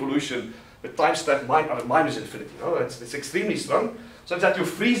imaginary time evolution with time step minus infinity. You know? It's extremely strong, such that you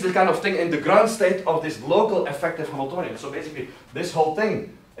freeze the kind of thing in the ground state of this local effective Hamiltonian. So basically, this whole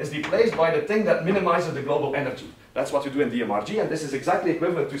thing is replaced by the thing that minimizes the global energy. That's what you do in DMRG, and this is exactly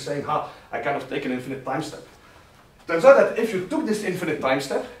equivalent to saying, I kind of take an infinite time step. Turns out that if you took this infinite time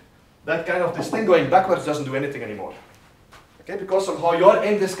step, that kind of this thing going backwards doesn't do anything anymore. Okay, because somehow you're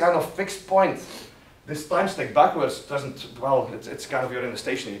in this kind of fixed point. This time step backwards doesn't, well, it's kind of you're in a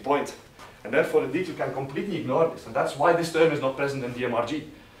stationary point. And therefore, indeed, you can completely ignore this. And that's why this term is not present in DMRG.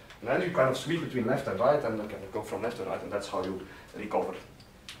 And then you kind of sweep between left and right, and kind of go from left to right, and that's how you recover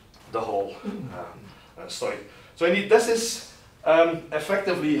the whole story. So indeed, this is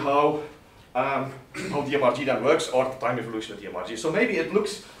effectively how DMRG then works, or the time evolution of DMRG. So maybe it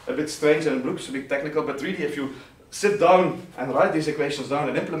looks a bit strange and it looks a bit technical, but really if you sit down and write these equations down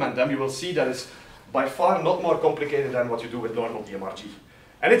and implement them, you will see that it's by far not more complicated than what you do with normal DMRG.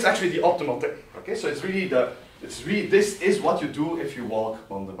 And it's actually the optimal thing. Okay, so it's really this is what you do if you walk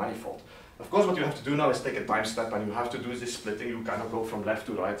on the manifold. Of course, what you have to do now is take a time step, and you have to do this splitting. You kind of go from left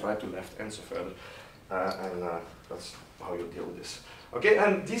to right, right to left, and so further. That's how you deal with this. Okay,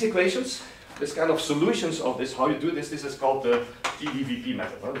 and these equations, this kind of solutions of this, how you do this, this is called the TDVP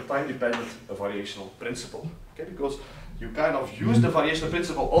method, the time-dependent variational principle. Okay, because you kind of use the variational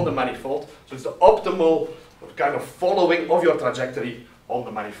principle on the manifold, so it's the optimal kind of following of your trajectory on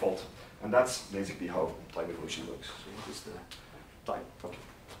the manifold, and that's basically how time evolution works. So this is the time. Okay.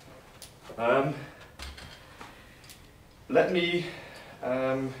 Let me.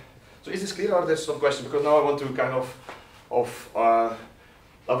 So is this clear, or there's some question? Because now I want to kind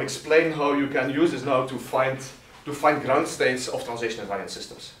of explain how you can use this now to find ground states of translation invariant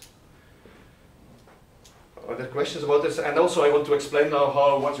systems. Are there questions about this? And also I want to explain now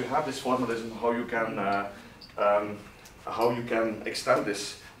how, once you have this formalism, how you can extend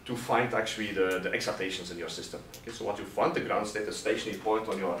this to find actually the excitations in your system. Okay, so once you find the ground state, a stationary point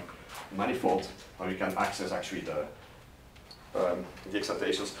on your manifold, how you can access actually the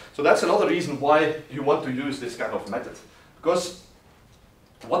excitations. So that's another reason why you want to use this kind of method. Because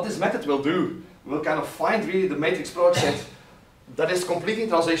what this method will do, will kind of find really the matrix product set that is completely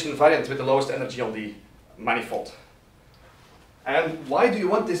translation invariant with the lowest energy on the manifold. And why do you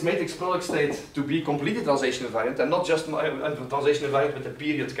want this matrix product state to be completely translation invariant and not just translation invariant with a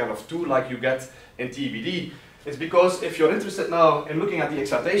period kind of 2 like you get in TBD? It's because if you're interested now in looking at the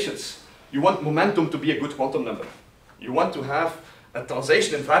excitations, you want momentum to be a good quantum number. You want to have a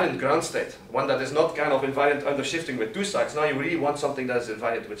translation invariant ground state, one that is not kind of invariant under shifting with 2 sides. Now you really want something that is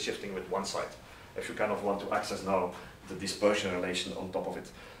invariant with shifting with 1 side, if you kind of want to access now the dispersion relation on top of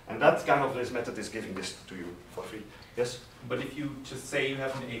it. And that kind of this method is giving this to you for free. Yes? But if you just say you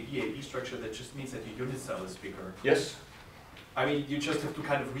have an AB structure, that just means that your unit cell is bigger. Yes? I mean, you just have to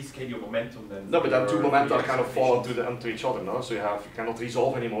kind of rescale your momentum then. No, but then 2 momenta kind of fall onto each other, no? So you cannot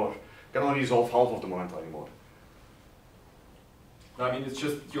resolve anymore. You can only resolve half of the momenta anymore. No, I mean, it's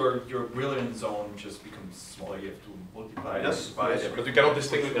just your brilliant zone just becomes smaller. You have to multiply. Yes, by yes, but you cannot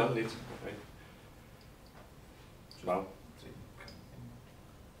distinguish that indeed. Right. Well.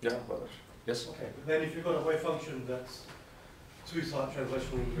 Yeah, whatever. Yes? Okay, but then if you've got a wave function that's 2-type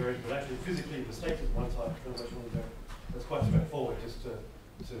translational invariant, but actually physically the state is 1-type translational invariant, that's quite straightforward just to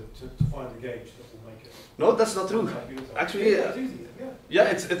find the gauge that will make it. No, that's not true. Actually, it's easy, yeah.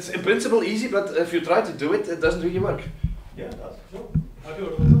 Yeah, it's in principle easy, but if you try to do it, it doesn't really work. Yeah, it does, sure. I do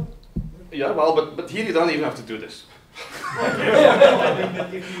it all the time. Yeah, well, but here you don't even have to do this.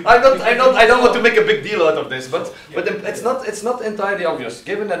 I don't want to make a big deal out of this, but it's not entirely obvious.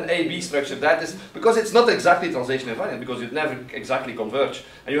 Given an AB structure, that is because it's not exactly translation invariant, because it never exactly converge,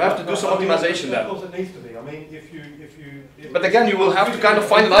 and you have to do some optimization there. Of course, it needs to be. I mean, if but again, you will have to kind of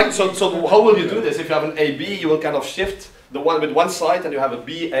find like so. How will you do this? If you have an AB, you will kind of shift the one with one side, and you have a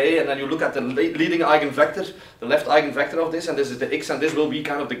B, A, and then you look at the leading eigenvector, the left eigenvector of this, and this is the x, and this will be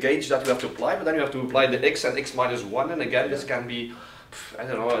kind of the gauge that you have to apply, but then you have to apply the x and x minus 1, and again, this can be, I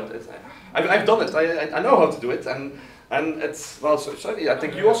don't know, I've done it, I know how to do it, and it's, well, certainly, I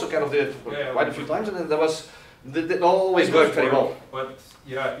think you also kind of did it quite a few times, and it didn't always work very well. But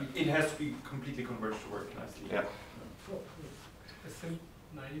yeah, it has to be completely converged to work nicely. Yeah. A simple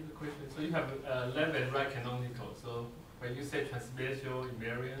naive question. So you have left and right canonical. So when you say transspatial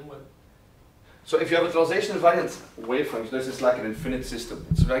invariant, what? So if you have a translation invariant wave function, this is like an infinite system.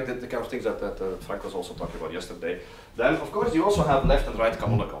 It's like the kind of things that Frank was also talking about yesterday. Then of course you also have left and right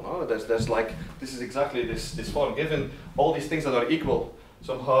canonical. No? There's like, this is exactly this form. Given all these things that are equal,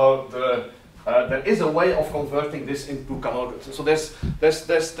 somehow there is a way of converting this into canonical. So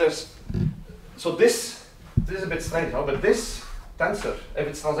so this is a bit strange, no? But this tensor, if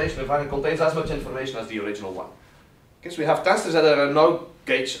it's translation invariant, contains as much information as the original one. Okay, so we have tensors that are no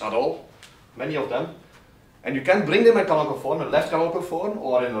gauge at all, many of them, and you can bring them in canonical form, in left canonical form,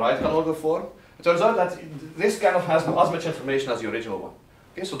 or in right canonical form. It turns out that this kind of has as much information as the original one.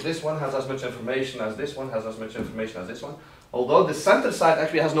 Okay, so this one has as much information as this one, has as much information as this one, although the center side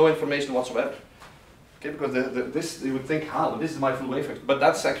actually has no information whatsoever. Okay, because this, you would think, well, this is my full wave function, but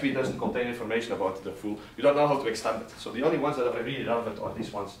that actually doesn't contain information about the full, you don't know how to extend it. So the only ones that are really relevant are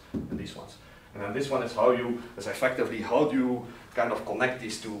these ones and these ones. And then this one is how you, is effectively, how do you kind of connect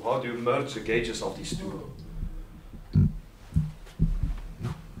these two, how do you merge the gauges of these two?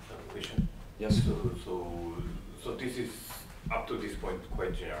 Question. Yes. So this is up to this point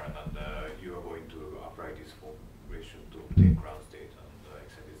quite general, and you are going to apply this formulation to obtain ground state and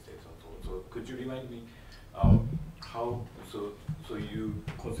excited states and so on. So could you remind me how, so you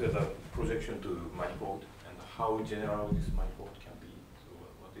consider the projection to manifold, and how general this manifold can be? So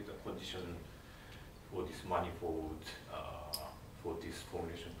what is the condition for this manifold, for this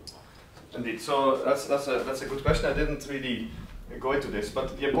formulation to work? Indeed, so that's a good question. I didn't really go into this,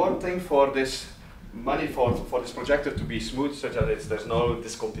 but the important thing for this manifold, for this projector to be smooth, such that there's no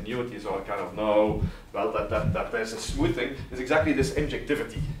discontinuities or kind of no, well, that there's a smoothing, is exactly this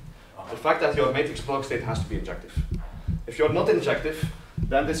injectivity. The fact that your matrix product state has to be injective. If you're not injective,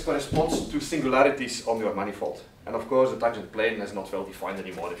 then this corresponds to singularities on your manifold. And of course, the tangent plane is not well defined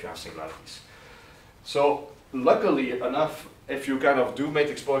anymore if you have singularities. So luckily enough, if you kind of do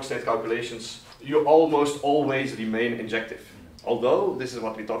matrix product state calculations, you almost always remain injective. Although, this is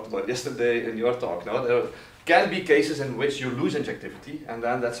what we talked about yesterday in your talk, no? There can be cases in which you lose injectivity, and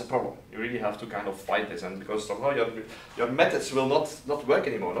then that's a problem. You really have to kind of fight this, and because somehow your methods will not work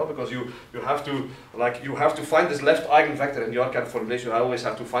anymore, no? Because you have to find this left eigenvector in your kind of formulation. You always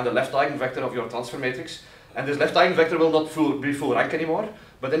have to find the left eigenvector of your transfer matrix, and this left eigenvector will not be full rank anymore,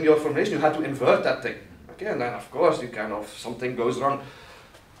 but in your formulation you have to invert that thing. Okay, and then of course you kind of, something goes wrong.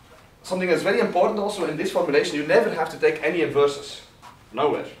 Something that's very important also in this formulation, you never have to take any inverses.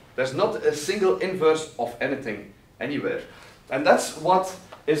 Nowhere. There's not a single inverse of anything anywhere. And that's what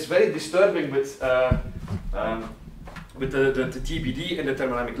is very disturbing with the TBD in the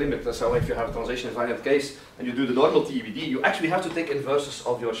thermodynamic limit. So if you have a translation invariant case and you do the normal TBD, you actually have to take inverses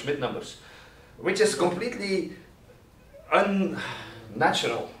of your Schmidt numbers, which is completely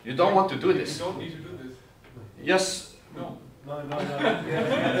unnatural. You don't want to do this. You don't need to do this. Yes. No. No.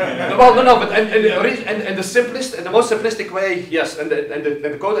 Well, no, but and the simplest and the most simplistic way, yes. And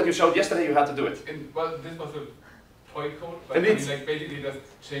the code that you showed yesterday, you had to do it. Well, this was a toy code, but Indeed. I mean, like basically just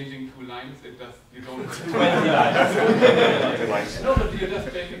changing 2 lines. It does, you don't. 20 lines. No, but you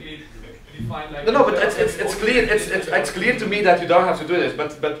just basically define like. No, but it's clear. It's clear to me that you don't have to do this.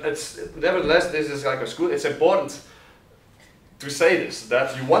 But it's nevertheless, this is like a school. It's important to say this,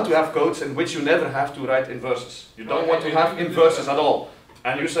 that you want to have codes in which you never have to write inverses. You don't want to have inverses at all.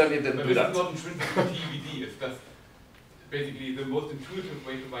 And you certainly didn't do that. This is not intrinsically TBD, it's just basically the most intuitive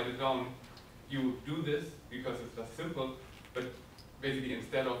way to write it down. You do this because it's just simple, but basically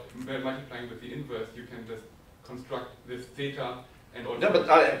instead of multiplying with the inverse, you can just construct this theta and also. Yeah,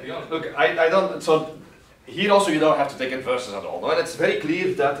 but look, I don't, so here also you don't have to take inverses at all. No? And it's very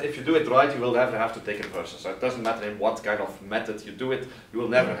clear that if you do it right, you will never have to take inverses. So it doesn't matter in what kind of method you do it, you will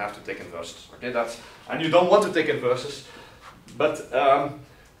never have to take inverses. Okay, and you don't want to take inverses, but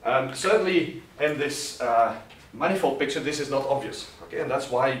certainly in this manifold picture, this is not obvious. Okay, and that's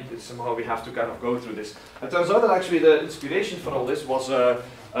why somehow we have to kind of go through this. It turns out that actually the inspiration for all this was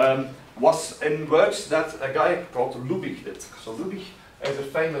in works that a guy called Lubich did. So Lubich is a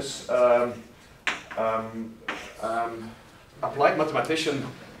famous applied mathematician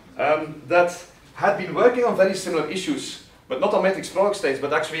that had been working on very similar issues, but not on matrix product states,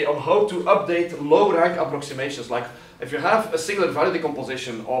 but actually on how to update low rank approximations, like if you have a singular value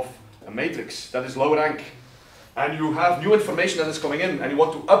decomposition of a matrix that is low rank, and you have new information that is coming in, and you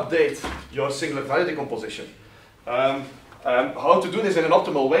want to update your singular value decomposition, how to do this in an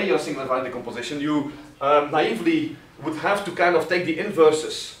optimal way, your singular value decomposition, you naively would have to kind of take the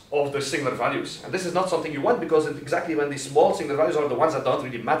inverses of the singular values. And this is not something you want, because exactly when these small singular values are the ones that don't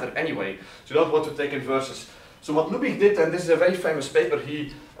really matter anyway, so you don't want to take inverses. So what Lubich did, and this is a very famous paper,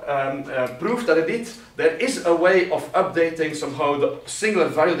 he proved that indeed there is a way of updating somehow the singular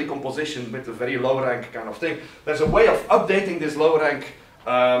value decomposition with a very low rank kind of thing. There's a way of updating this low rank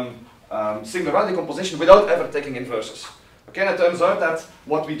singular value decomposition without ever taking inverses. Okay, and it turns out that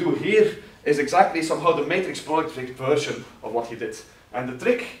what we do here is exactly somehow the matrix product version of what he did. And the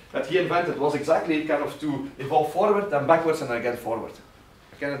trick that he invented was exactly kind of to evolve forward and backwards and again forward.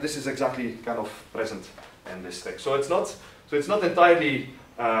 Okay, and this is exactly kind of present in this thing. So it's not entirely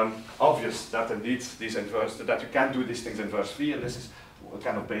obvious that indeed these that you can do these things inverse-free, and this is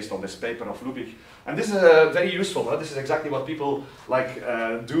kind of based on this paper of Lubich. And this is very useful. Huh? This is exactly what people like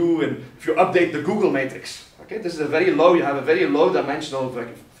do, and if you update the Google matrix. Okay, this is a very low. You have a very low dimensional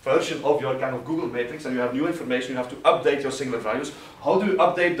version of your kind of Google matrix, and you have new information. You have to update your singular values. How do you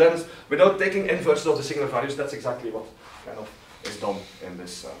update them without taking inverses of the singular values? That's exactly what kind of is done in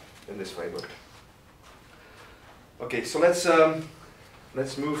this framework. Okay, so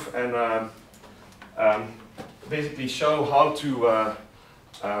let's move and basically show how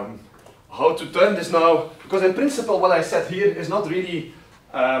to turn this now, because in principle what I said here is not really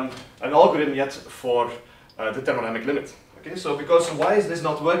an algorithm yet for the thermodynamic limit. Okay, so because why is this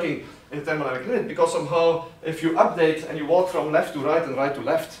not working in the thermodynamic limit? Because somehow if you update and you walk from left to right and right to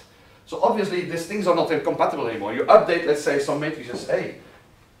left, so obviously these things are not incompatible anymore. You update, let's say, some matrices A,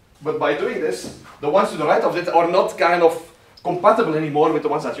 but by doing this, the ones to the right of it are not kind of compatible anymore with the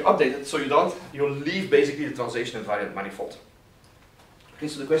ones that you updated, so you leave basically the translation invariant manifold. Okay,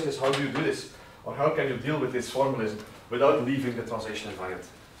 so the question is, how do you do this? Or how can you deal with this formalism without leaving the translation invariant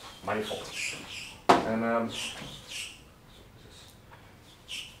manifold?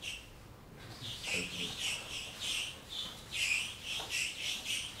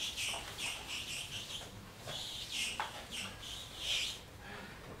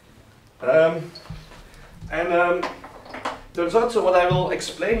 And turns out, so what I will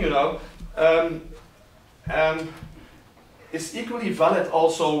explain you now is equally valid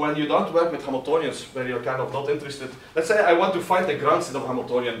also when you don't work with Hamiltonians, where you're kind of not interested. Let's say I want to find the ground state of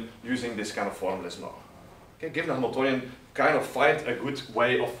Hamiltonian using this kind of formalism now. Okay, given the Hamiltonian, kind of find a good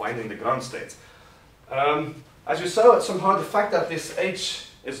way of finding the ground state. As you saw, somehow the fact that this H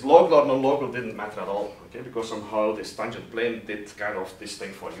is local or non-local didn't matter at all, okay? Because somehow this tangent plane did kind of this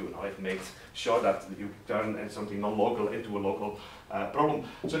thing for you. Now it made sure that you turn something non-local into a local problem.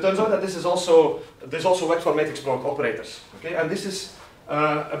 So it turns out that this also works for matrix product operators, okay? And this is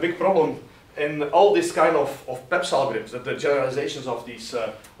a big problem in all this kind of PEPS algorithms, the generalizations of these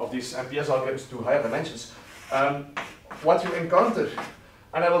MPS algorithms to higher dimensions. What you encounter,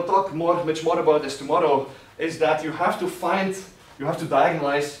 and I will talk much more about this tomorrow, is that you have to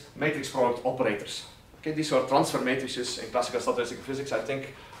diagonalize matrix product operators. Okay, these are transfer matrices in classical statistical physics. I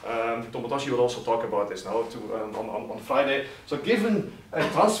think Tomodachi will also talk about this now on Friday. So given a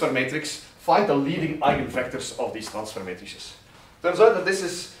transfer matrix, find the leading eigenvectors of these transfer matrices. Turns out that this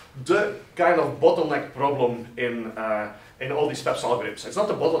is the kind of bottleneck problem in all these PEPS algorithms. It's not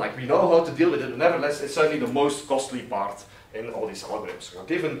a bottleneck, we know how to deal with it, but nevertheless it's certainly the most costly part in all these algorithms. So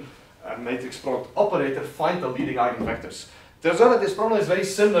given a matrix product operator, find the leading eigenvectors. Turns out that this problem is very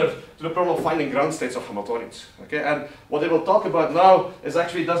similar to the problem of finding ground states of Hamiltonians. Okay, and what they will talk about now is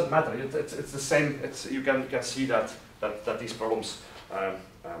actually doesn't matter. It's the same. You can see that these problems are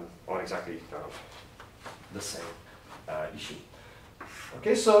exactly kind of the same issue.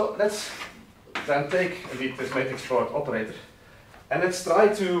 Okay, so let's then take indeed this matrix product operator, and let's try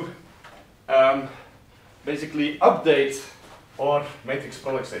to basically update our matrix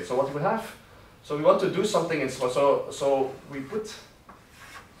product state. So what we have. So we want to do something in so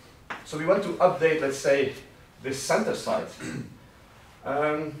we want to update, let's say, this center side.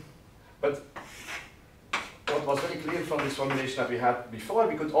 But what was very clear from this formulation that we had before,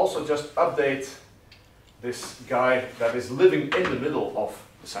 we could also just update this guy that is living in the middle of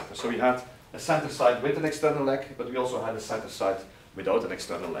the center. So we had a center side with an external leg, but we also had a center side without an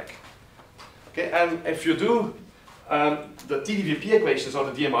external leg. Okay, and if you do the TDVP equations or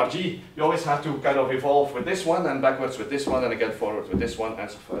the DMRG, you always have to kind of evolve with this one and backwards with this one and again forward with this one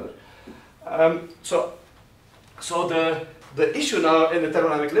and so further. So the issue now in the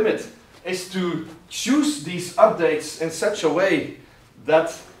thermodynamic limit is to choose these updates in such a way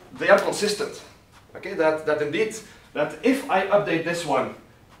that they are consistent. Okay, that indeed that if I update this one,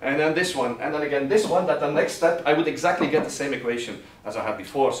 and then this one, and then again this one, that the next step I would exactly get the same equation as I had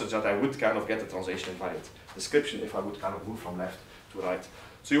before, such that I would kind of get the translation invariant description if I would kind of move from left to right.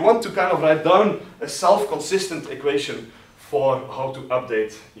 So you want to kind of write down a self-consistent equation for how to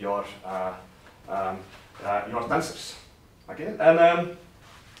update your tensors. Okay,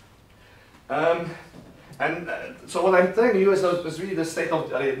 so what I'm telling you is that it's really the state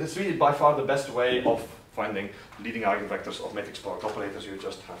of, it's really by far the best way of finding leading eigenvectors of matrix product operators. You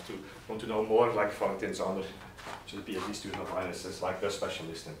just have to want to know more, like Valentin Zander, which is a PhD student of ISSP, is like the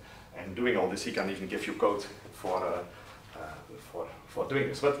specialist in doing all this. He can even give you code for doing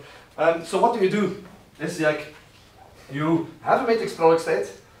this. But so what do you do? It's like you have a matrix product state,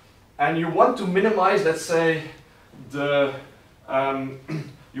 and you want to minimize, let's say, the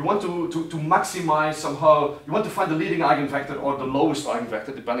you want to maximize somehow, you want to find the leading eigenvector or the lowest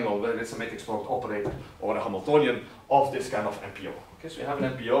eigenvector, depending on whether it's a matrix product operator or a Hamiltonian, of this kind of MPO. Okay, so you have an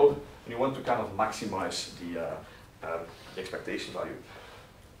MPO, and you want to kind of maximize the expectation value.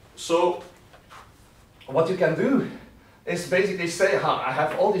 So what you can do is basically say, I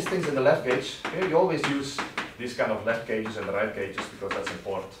have all these things in the left gauge. Okay, you always use these kind of left gauges and the right gauges because that's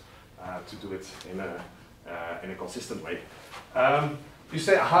important to do it in a consistent way. You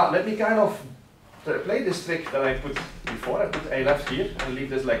say, let me kind of play this trick that I put before. I put A left here, and leave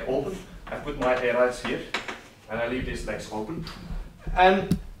this leg open. I put my A rights here, and I leave these legs open.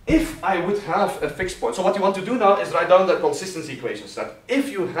 And if I would have a fixed point, so what you want to do now is write down the consistency equations, that if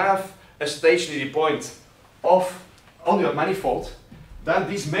you have a stationary point on your manifold, then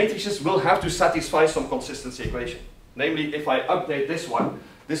these matrices will have to satisfy some consistency equation. Namely, if I update this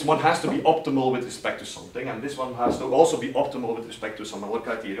one has to be optimal with respect to something, and this one has to also be optimal with respect to some other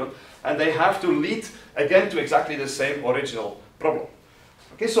criterion, and they have to lead again to exactly the same original problem.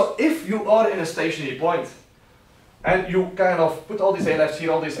 Okay, so if you are in a stationary point, and you kind of put all these A lefts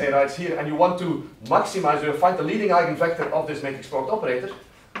here, all these A rights here, and you want to maximize or find the leading eigenvector of this matrix product operator,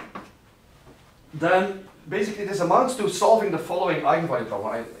 then basically this amounts to solving the following eigenvalue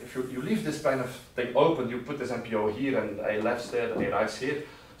problem. If you leave this kind of thing open, you put this MPO here and A lefts there, the A rights here.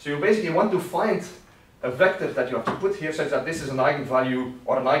 So you basically want to find a vector that you have to put here such that this is an eigenvalue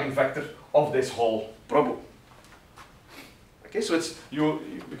or an eigenvector of this whole problem. Okay, so it's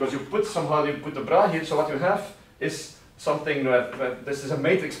because you put the bra here, so what you have is something where this is a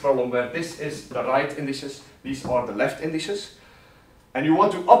matrix problem where this is the right indices, these are the left indices, and you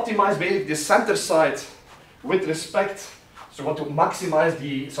want to optimize basically the center side with respect, so you want to maximize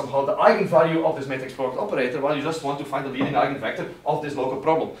the eigenvalue of this matrix product operator, while you just want to find the leading eigenvector of this local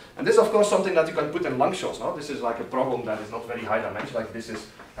problem. And this is of course something that you can put in Langshows. Now this is like a problem that is not very high dimension, like this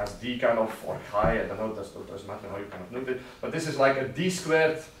has D kind of, or high, I don't know, doesn't matter how you kind of note it, but this is like a D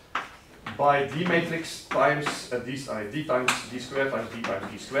squared by D matrix times D times D squared times D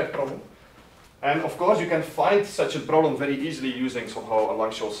times D squared problem. And of course you can find such a problem very easily using somehow a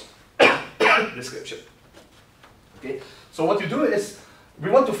Langshows description. Okay, so what you do is,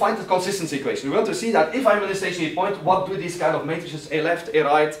 we want to find the consistency equation. We want to see that if I'm in a stationary point, what do these kind of matrices, A left, A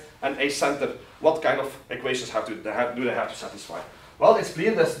right, and A center, what kind of equations do they have to satisfy? Well, it's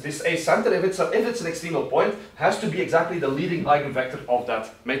clear that this A center, if it's an extremal point, has to be exactly the leading eigenvector of that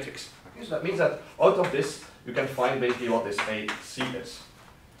matrix. Okay, so that means that out of this, you can find basically what this AC is.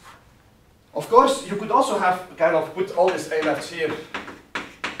 Of course, you could also have kind of put all this A lefts here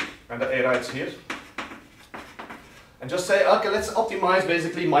and the A rights here, and just say, okay, let's optimize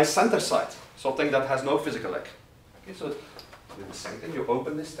basically my center side, something that has no physical leg. Okay, so do the same thing. You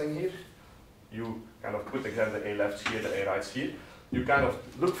open this thing here, you kind of put again the A lefts here, the A rights here. You kind of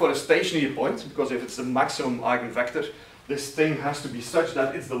look for a stationary point, because if it's the maximum eigenvector, this thing has to be such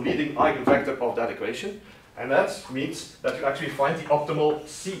that it's the leading eigenvector of that equation, and that means that you actually find the optimal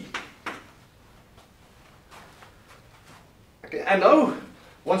C. Okay, and now,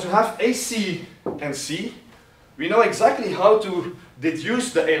 once you have AC and C, we know exactly how to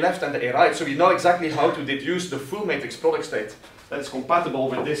deduce the A left and the A right, so we know exactly how to deduce the full matrix product state that is compatible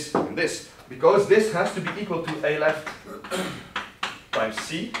with this and this, because this has to be equal to A left times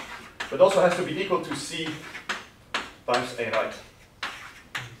C, but also has to be equal to C times A right.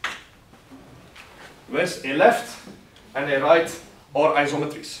 Whereas A left and A right are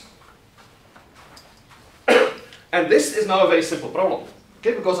isometries. And this is now a very simple problem,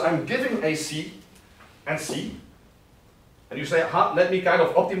 okay, because I'm giving AC and C, and you say, let me kind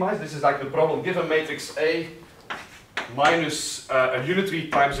of optimize. This is like the problem, give a matrix A minus a unitary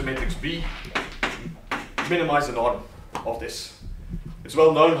times a matrix B, minimize the norm of this. It's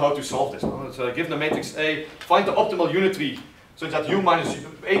well known how to solve this. So given the matrix A, find the optimal unitary so that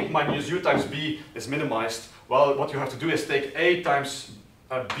A minus U times B is minimized, Well, what you have to do is take A times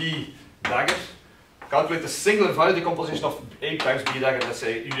B dagger, calculate the singular value decomposition of A times B dagger, let's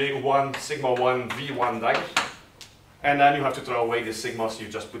say U1, sigma 1, V1 dagger, and then you have to throw away the sigma, so you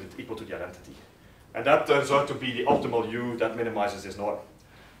just put it equal to the identity. And that turns out to be the optimal U that minimizes this norm.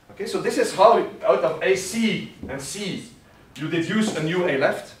 Okay, so this is how out of AC and C you deduce a new A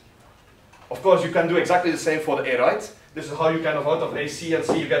left. Of course, you can do exactly the same for the A right. This is how you kind of out of AC and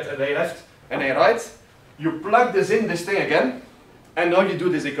C you get an A left and A right. You plug this in this thing again, and now you do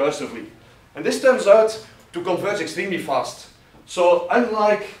this recursively. And this turns out to converge extremely fast. So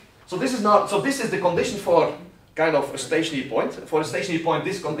this is the condition for kind of a stationary point. For a stationary point,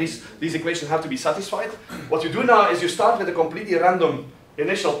 these equations have to be satisfied. What you do now is you start with a completely random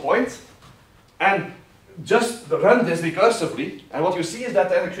initial point, and just run this recursively, and what you see is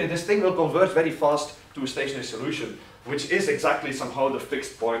that actually this thing will converge very fast to a stationary solution, which is exactly somehow the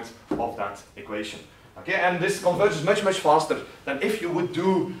fixed point of that equation. Okay, and this converges much, much faster than if you would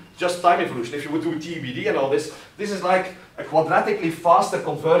do just time evolution, if you would do TBD and all this. This is like a quadratically faster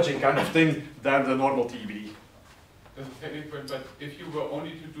converging kind of thing than the normal TBD. That's a technical point, but if you were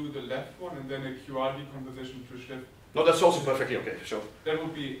only to do the left one and then a QR decomposition to shift, no, that's also perfectly okay, sure. that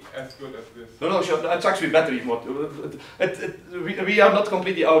would be as good as this. No, sure, it's actually better even. We are not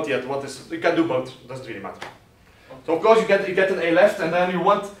completely out yet. You can do both, doesn't really matter. Okay. So of course you get an A left, and then you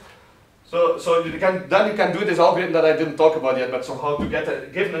want, so you can do this algorithm that I didn't talk about yet, but somehow to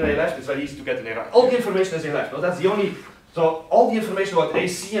get given an A left, it's very easy to get an A right. All the information is A left, no? That's the only, so all the information about A,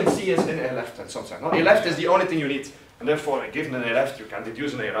 C, and C is in A left and some sense. No? A left is the only thing you need, and therefore given an A left, you can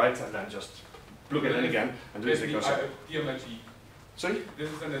deduce an A right, and then just plug it in again and do this recursion. DMRG. Sorry? This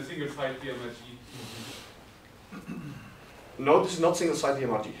is in a single side DMRG. No, this is not single side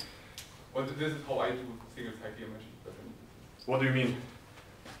DMRG. Well, this is how I do single side DMRG. What do you mean?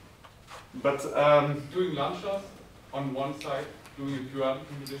 But doing Landschaft on one side, doing a QR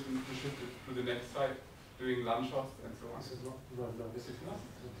decomposition to shift it to the next side, doing Landschaft and so on. This is not, no, this is not.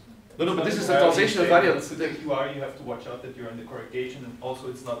 No, but this is a translational variant. With the QR, you have to watch out that you're in the correlation, and also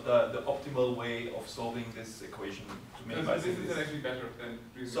it's not the optimal way of solving this equation to minimize this is actually better than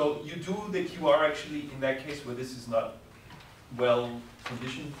doing. So you do the QR actually in that case where this is not well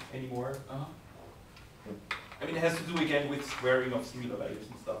conditioned anymore. I mean, it has to do again with squaring of singular values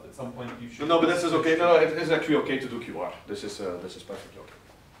and stuff. At some point, you should. No, but this is okay. No, it is actually okay to do QR. This is perfectly okay.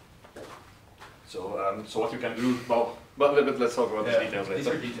 So what you can do, well, but let's talk about these details later. These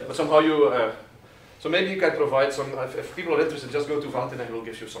are details. But somehow you, so maybe you can provide some. If people are interested, just go to Valentin and he will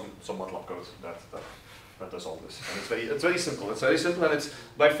give you some MATLAB code that does all this. And it's very simple. It's very simple, and it's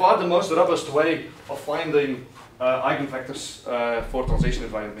by far the most robust way of finding eigenvectors for translation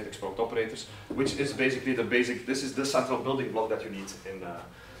invariant matrix product operators, which is basically the basic. This is the central building block that you need in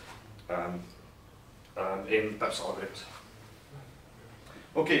PEPS algorithms.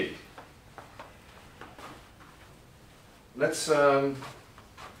 Okay. Let's. So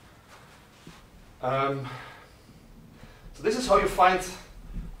this is how you find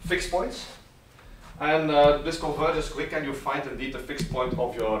fixed points, and this converges quick, and you find indeed the fixed point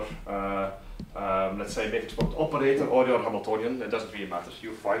of your, let's say, matrix product operator or your Hamiltonian. It doesn't really matter.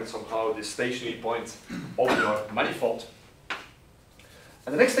 You find somehow the stationary point of your manifold.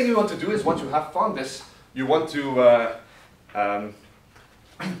 And the next thing you want to do is, once you have found this, you want to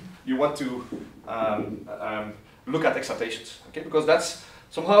look at excitations, okay? Because that's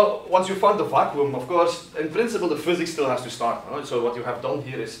somehow, once you found the vacuum, of course, in principle, the physics still has to start. Right? So what you have done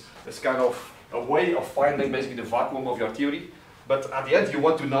here is kind of a way of finding basically the vacuum of your theory. But at the end, you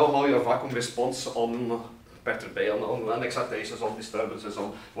want to know how your vacuum responds on perturbation, on excitations, on disturbances,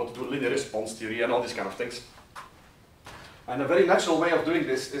 on what to do linear response theory, and all these kind of things. And a very natural way of doing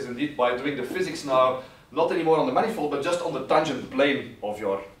this is indeed by doing the physics now, not anymore on the manifold, but just on the tangent plane of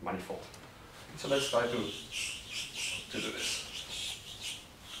your manifold. So let's try to do this.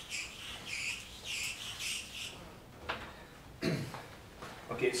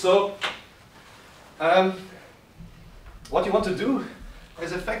 Okay, so what you want to do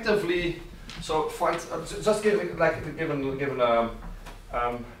is effectively find just given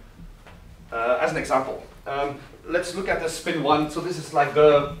as an example. Let's look at the spin 1. So this is like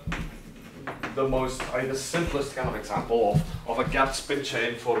the simplest kind of example of a gapped spin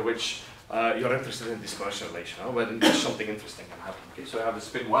chain for which you're interested in dispersion relation, when something interesting can happen. Okay, so I have the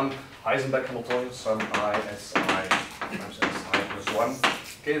spin 1 Heisenberg Hamiltonian, sum ISI times SI plus 1.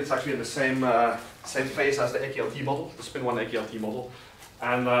 Okay, it's actually in the same phase as the AKLT model, the spin 1 AKLT model.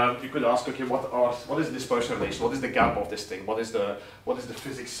 And you could ask, okay, what is the dispersion relation? What is the gap of this thing? What is the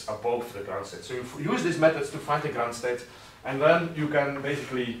physics above the ground state? So you use these methods to find the ground state, and then you can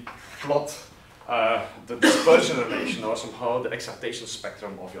basically plot the dispersion relation or somehow the excitation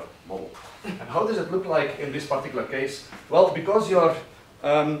spectrum of your model. And how does it look like in this particular case? Well, because your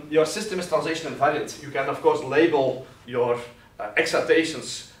system is translation invariant, you can of course label your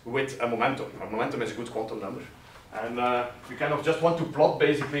excitations with a momentum. A momentum is a good quantum number. And you kind of just want to plot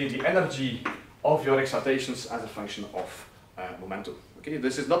basically the energy of your excitations as a function of momentum. Okay,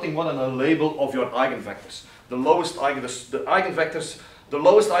 this is nothing more than a label of your eigenvectors. The lowest eigenvectors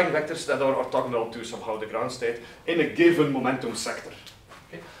that are orthogonal to somehow the ground state in a given momentum sector.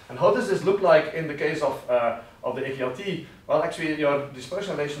 Okay? And how does this look like in the case of the EQT? Well, actually, your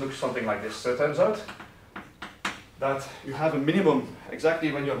dispersion relation looks something like this. So it turns out that you have a minimum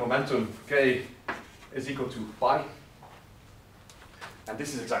exactly when your momentum k is equal to pi. And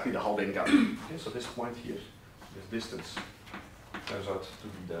this is exactly the Haldane gap. Okay, so this point here, this distance, turns out to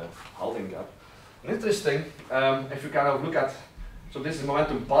be the Haldane gap. And interesting, if you kind of look at, so this is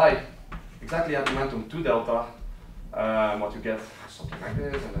momentum pi, exactly at momentum 2 delta, what you get is something like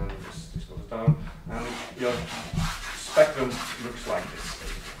this, and then this goes down, and your spectrum looks like this.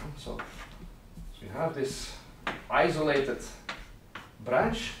 So you have this isolated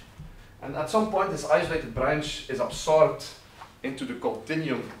branch, and at some point this isolated branch is absorbed into the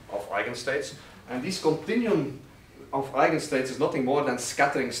continuum of eigenstates, and this continuum of eigenstates is nothing more than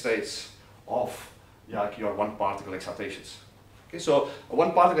scattering states of like your one particle excitations. Okay, so a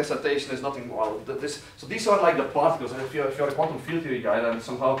one particle excitation is nothing more. So these are like the particles, and if you're a quantum field theory guy, then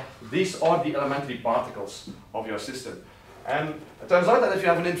somehow these are the elementary particles of your system. And it turns out that if you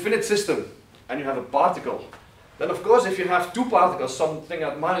have an infinite system and you have a particle, then of course if you have two particles, something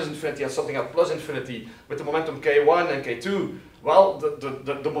at minus infinity and something at plus infinity, with the momentum k1 and k2, well,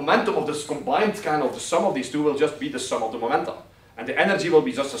 the momentum of this combined kind of the sum of these two will just be the sum of the momenta. And the energy will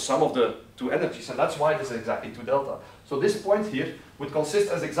be just the sum of the two energies, and that's why this is exactly 2 delta. So this point here would consist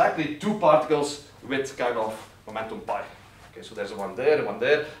as exactly two particles with kind of momentum pi. Okay, so there's one there and one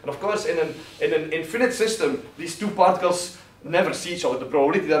there. And of course in an infinite system, these two particles never see each other. The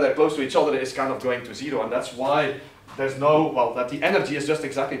probability that they're close to each other is kind of going to 0, and that's why there's no, well, that the energy is just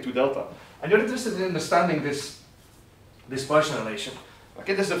exactly 2 delta. And you're interested in understanding this dispersion relation.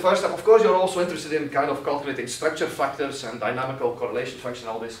 Okay, this is the first step. Of course, you're also interested in kind of calculating structure factors and dynamical correlation function,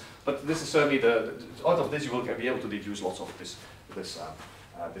 all this. But this is certainly out of this you will be able to deduce lots of this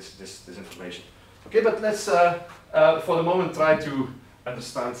information. Okay, but let's for the moment try to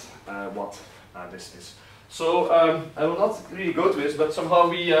understand what this is. So I will not really go to this, but somehow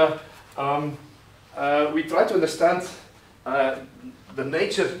we try to understand the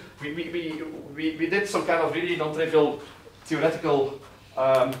nature. We did some kind of really non-trivial theoretical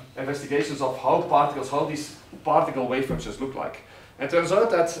investigations of how these particle wave functions look like. And it turns out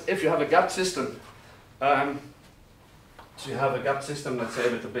that if you have a gapped system, so you have a gapped system, let's say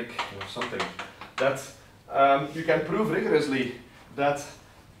with a big something, that you can prove rigorously that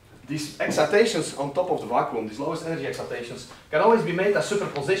these excitations on top of the vacuum, these lowest energy excitations, can always be made as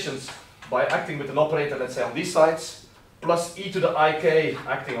superpositions by acting with an operator, let's say on these sides, plus e to the ik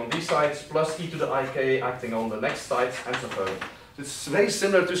acting on these sides, plus e to the ik acting on the next sides, and so further. It's very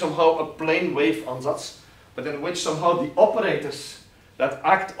similar to somehow a plane wave ansatz, but in which somehow the operators that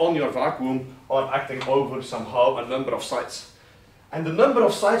act on your vacuum are acting over somehow a number of sites. And the number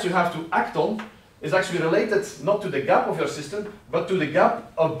of sites you have to act on is actually related not to the gap of your system, but to the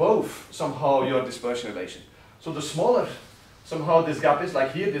gap above somehow your dispersion relation. So the smaller somehow this gap is,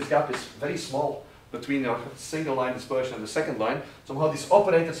 like here this gap is very small between your single line dispersion and the second line, somehow these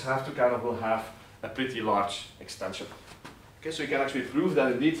operators have to kind of will have a pretty large extension. Okay, so you can actually prove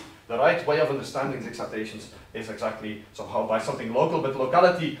that indeed the right way of understanding these excitations is exactly somehow by something local, but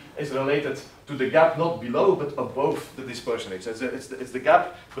locality is related to the gap not below but above the dispersion rate. So it's the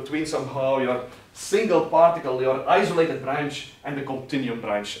gap between somehow your single particle, your isolated branch, and the continuum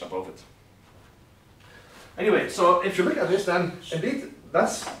branch above it. Anyway, so if you look at this, then indeed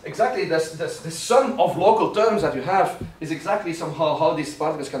that's exactly this sum of local terms that you have is exactly somehow how these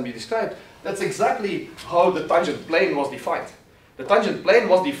particles can be described. That's exactly how the tangent plane was defined. The tangent plane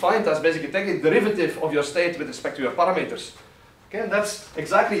was defined as basically taking the derivative of your state with respect to your parameters. Okay, and that's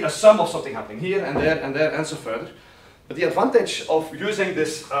exactly a sum of something happening here and there and there and so further. But the advantage of using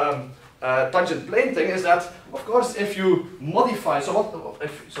this tangent plane thing is that, of course, if you modify, so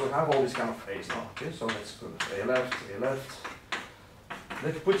we have all these kind of A's now. Okay, so let's put A left,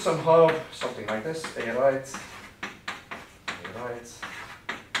 let's put somehow something like this, A right,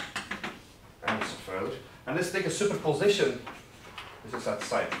 and so further. And let's take a superposition. This is at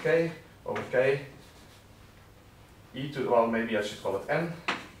side k over k, e to, well, maybe I should call it n,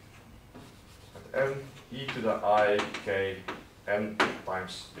 at n, e to the I, k, n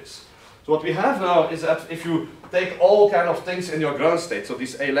times this. So what we have now is that if you take all kind of things in your ground state, so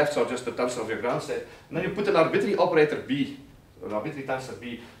these A lefts are just the tensor of your ground state, and then you put an arbitrary operator B, an arbitrary tensor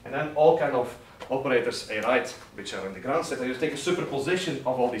B, and then all kind of operators A right, which are in the ground state, and you take a superposition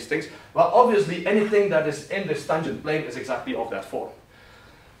of all these things. Well, obviously anything that is in this tangent plane is exactly of that form.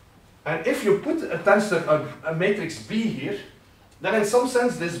 And if you put a tensor, a matrix B here, then in some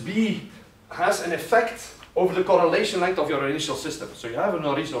sense this B has an effect over the correlation length of your initial system. So you have an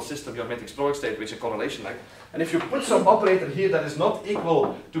original system, your matrix product state, which is a correlation length. And if you put some operator here that is not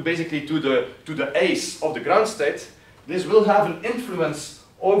equal to basically to the A's of the ground state, this will have an influence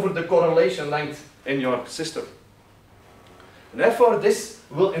over the correlation length in your system. And therefore this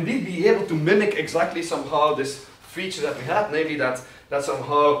will indeed be able to mimic exactly somehow this feature that we had, namely that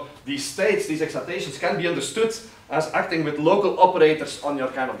somehow these states, these excitations can be understood as acting with local operators on your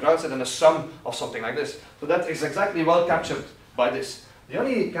kind of ground state and a sum of something like this. So that is exactly well captured by this. The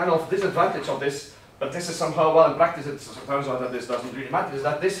only kind of disadvantage of this, but this is somehow, well in practice it turns out that this doesn't really matter, is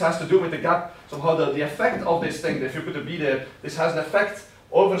that this has to do with the gap, somehow the effect of this thing, if you put a B there, this has an effect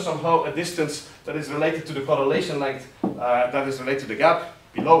over somehow a distance that is related to the correlation length, that is related to the gap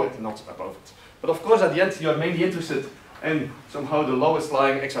below it, not above it. But of course at the end you are mainly interested in somehow the lowest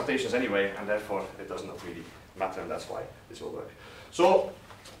lying excitations anyway, and therefore it does not really matter, and that's why this will work. So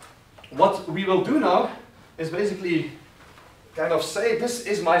what we will do now is basically kind of say this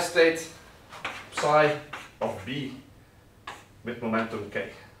is my state psi of B with momentum k.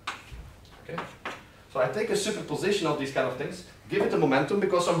 Okay? So I take a superposition of these kind of things, give it a momentum,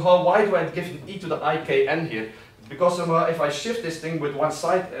 because somehow why do I give an e to the ikn here? Because somehow if I shift this thing with one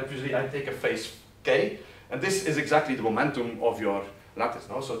side, obviously I take a phase k, and this is exactly the momentum of your lattice.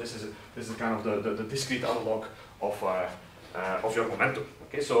 No? So this is kind of the discrete analog of your momentum.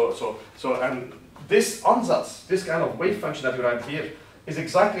 Okay, and this ansatz, this kind of wave function that you write here, is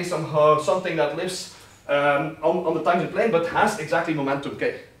exactly somehow something that lives on the tangent plane, but has exactly momentum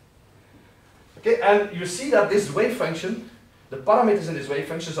k. Okay, and you see that this wave function, the parameters in this wave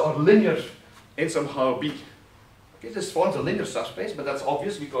functions are linear in somehow B. Okay, this forms a linear subspace, but that's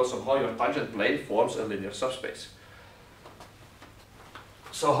obvious because somehow your tangent plane forms a linear subspace.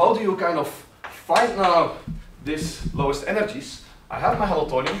 So how do you kind of find now these lowest energies? I have my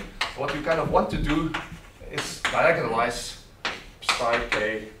Hamiltonian. What you kind of want to do is diagonalize psi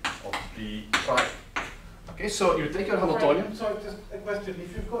k of B prime. Okay, so you take your Hamiltonian. So just a question,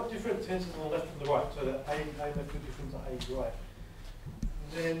 if you've got different tensors on the left and the right, so that A left is different to A right,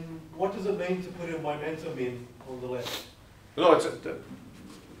 then what does it mean to put a momentum in on the left? No,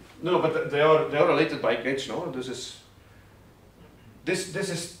 no, but they are related by gauge. No, this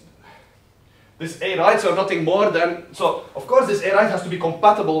A rights are nothing more than, so of course this A right has to be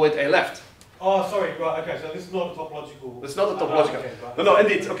compatible with A left. Oh, sorry, right, okay, so this is not a topological. It's not a topological. Okay, right. No,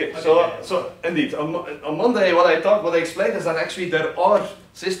 indeed, okay. So indeed, on Monday what I explained is that actually there are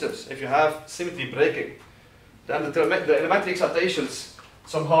systems. If you have symmetry breaking, then the elementary excitations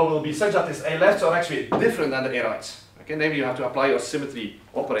somehow will be such that these A lefts are actually different than the A rights. Okay, maybe you have to apply your symmetry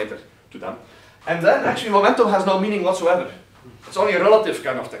operator to them. And then actually momentum has no meaning whatsoever. It's only a relative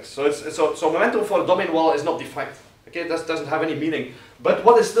kind of thing. So momentum for a domain wall is not defined. Okay, that doesn't have any meaning. But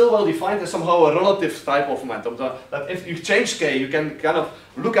what is still well defined is somehow a relative type of momentum. So that if you change k, you can kind of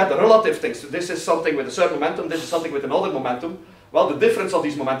look at the relative things. So this is something with a certain momentum, this is something with another momentum. Well, the difference of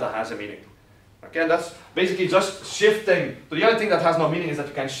these momenta has a meaning. Okay, and that's basically just shifting. So the only thing that has no meaning is that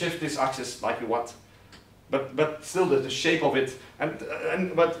you can shift this axis like you want. But still the shape of it,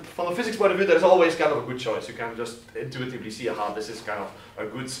 but from a physics point of view, there's always kind of a good choice. You can just intuitively see, aha, this is kind of a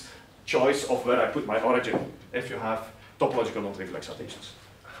good choice of where I put my origin, if you have topological non-trivial excitations.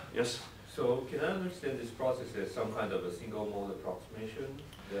 Yes? So can I understand this process as some kind of a single mode approximation?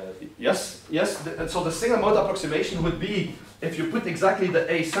 Yes. So the single mode approximation would be if you put exactly the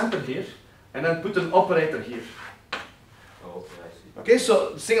A center here, and then put an operator here. Oh, okay, I see. Okay,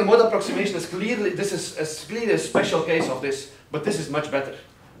 so single mode approximation is clearly, this is clearly a special case of this, but this is much better.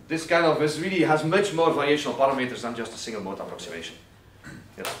 This kind of really has much more variational parameters than just a single mode approximation.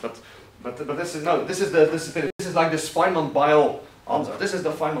 Yes, but this is no, this is like this Feynman-Bayes ansatz. This is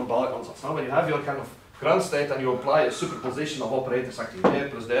the Feynman-Bayes ansatz. Now when you have your kind of ground state and you apply a superposition of operators acting there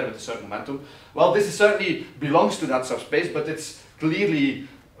plus there with a certain momentum, well, this is certainly belongs to that subspace, but it's clearly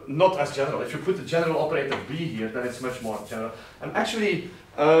not as general. If you put the general operator B here, then it's much more general. And actually,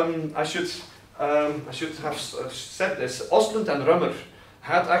 I should have said this. Ostlund and Rummer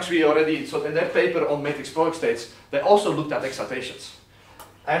had actually already, so in their paper on matrix product states, they also looked at excitations.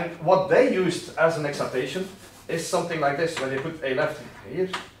 And what they used as an excitation is something like this, where they put A left here,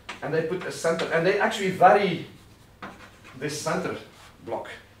 and they put a center, and they actually vary this center block.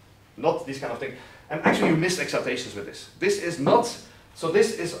 not these kind of things. And actually you miss excitations with this. This is not, so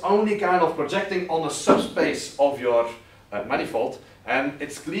this is only kind of projecting on a subspace of your manifold, and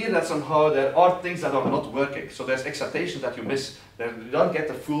it's clear that somehow there are things that are not working. So there's excitation that you miss. Then you don't get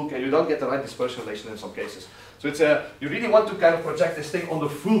the full, you don't get the right dispersion relation in some cases. So it's you really want to kind of project this thing on the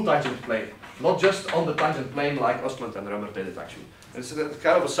full tangent plane, not just on the tangent plane like Östlund and Römer did it actually. And it's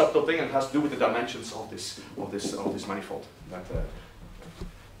kind of a subtle thing, and it has to do with the dimensions of this manifold. That,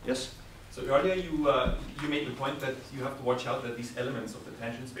 yes. So earlier you made the point that you have to watch out that these elements of the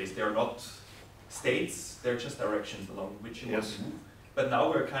tangent space, they are not states, they're just directions along which you want to move. But now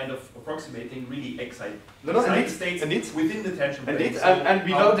we're kind of approximating really excited states within the tangent plane. Indeed, so and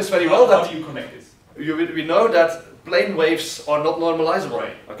we know this very well. How do you connect this? We know that plane waves are not normalizable.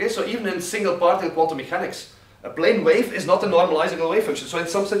 Right. Okay, so even in single particle quantum mechanics, a plane wave is not a normalizable wave function. So in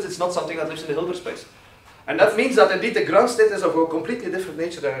some sense, it's not something that lives in the Hilbert space. And that means that indeed the ground state is of a completely different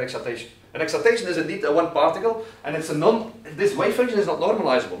nature than an excitation. An excitation is indeed a one particle, and it's a this wave function is not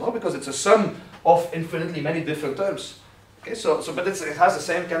normalizable, no, because it's a sum of infinitely many different terms. Okay, but it has the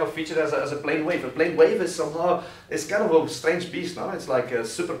same kind of feature as a plane wave. A plane wave is somehow, it's kind of a strange beast, no? It's like a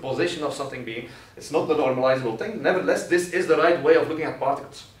superposition of something being, it's not the normalizable thing. Nevertheless, this is the right way of looking at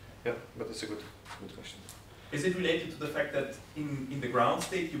particles. Yeah, but it's a good question. Is it related to the fact that in the ground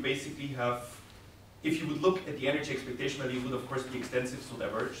state you basically have, if you would look at the energy expectation value, it would of course be extensive, so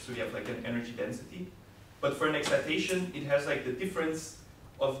diverge, so you have like an energy density. But for an excitation, it has like the difference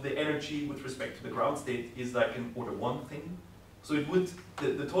of the energy with respect to the ground state is like an order 1 thing. So it would,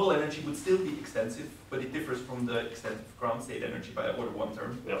 the total energy would still be extensive, but it differs from the extensive ground state energy by an order 1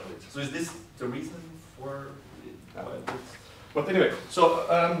 term. Yeah. So is this the reason for But anyway, so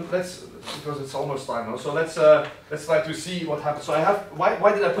let's, because it's almost time now, so let's try to see what happens. So I have,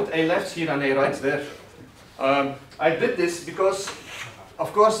 why did I put A left here and A right there? I did this because,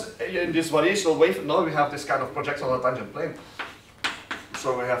 of course, in this variational wave, now we have this kind of projection on a tangent plane.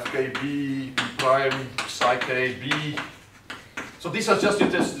 So we have KB, B prime, psi K, B. So these are just, you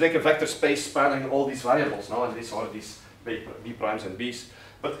just take a vector space spanning all these variables now, and these are these B primes and Bs.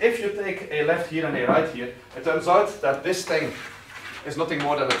 But if you take a left here and a right here, it turns out that this thing is nothing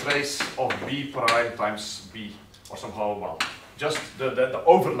more than a trace of B prime times B, or somehow, well, just the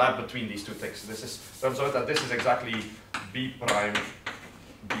overlap between these two things. Turns out that this is exactly B prime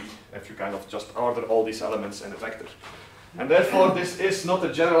B, if you kind of just order all these elements in a vector. And therefore, this is not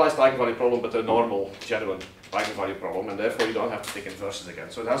a generalized eigenvalue problem, but a normal, genuine eigenvalue problem, and therefore you don't have to take inverses again.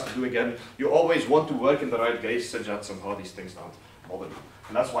 So it has to do again, you always want to work in the right gauge such that somehow these things don't bother you.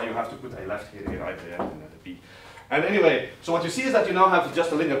 And that's why you have to put a left here, a right there, and a B. And anyway, so what you see is that you now have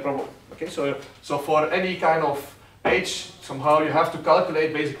just a linear problem. Okay, so for any kind of H, somehow you have to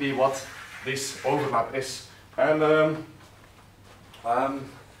calculate basically what this overlap is. And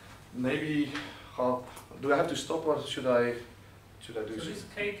maybe, do I have to stop or should I do so this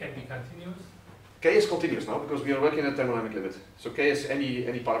K can be continuous? K is continuous now because we are working at thermodynamic limit. So K is any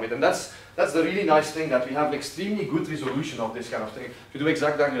parameter, and that's the really nice thing, that we have an extremely good resolution of this kind of thing. If you do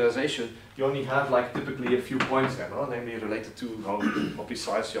exact angularization, you only have like typically a few points there, no? Namely related to how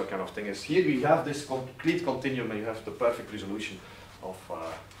precise your kind of thing is. Here we have this complete continuum, and you have the perfect resolution of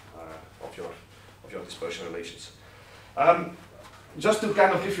your dispersion relations. Just to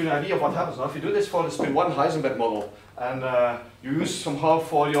kind of give you an idea of what happens now, if you do this for the spin 1 Heisenberg model, and you use somehow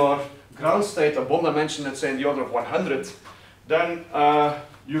for your ground state a bond dimension, let's say in the order of 100, then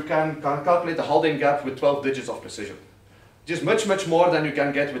you can calculate the Haldane gap with 12 digits of precision. Which is much, much more than you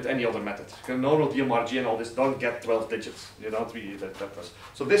can get with any other method. Normal DMRG and all this don't get 12 digits. You don't really, that does.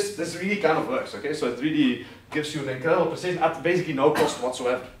 So this really kind of works, okay? So it really gives you an incredible precision at basically no cost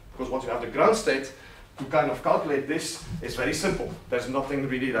whatsoever. Because once you have the ground state, to kind of calculate this is very simple. There's nothing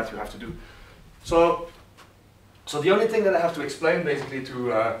really that you have to do. So the only thing that I have to explain basically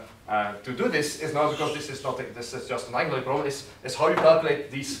to do this is now, because this is just an angular problem, is how you calculate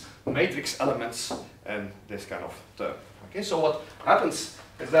these matrix elements in this kind of term. Okay, so what happens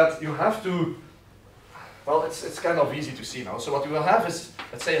is that you have to, well, it's kind of easy to see now. So what you will have is,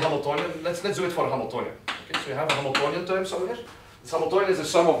 let's say, a Hamiltonian. Let's do it for a Hamiltonian. Okay, so you have a Hamiltonian term somewhere. This Hamiltonian is the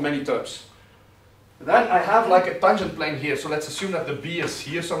sum of many terms. Then I have like a tangent plane here, so let's assume that the B is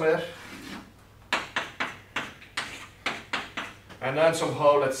here somewhere. And then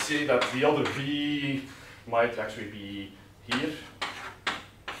somehow let's say that the other B might actually be here.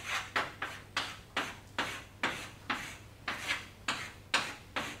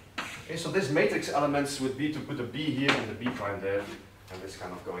 Okay, so this matrix elements would be to put a B here and the B prime there, and this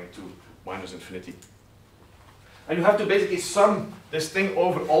kind of going to minus infinity. And you have to basically sum this thing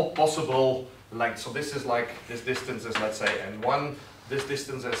over all possible lengths. So this is like, this distance is, let's say, N1, this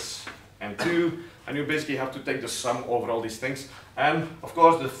distance is m2, and you basically have to take the sum over all these things. And of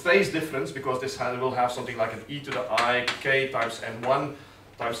course the phase difference, because this will have something like an e to the I k times n1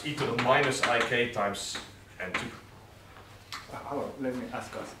 times e to the minus I k times n2. Let me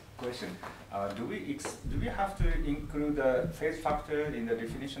ask a question. Do we have to include the phase factor in the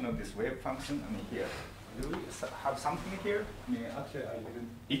definition of this wave function? I mean, here. Do we have something here? I mean, actually, I didn't.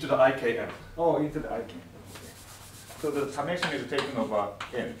 E to the I k n. Oh, e to the I k. Okay. So the summation is taken over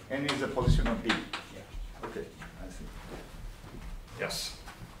n. N is the position of B. Yeah. Okay. I see. Yes.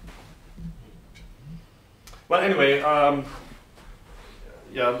 Well, anyway,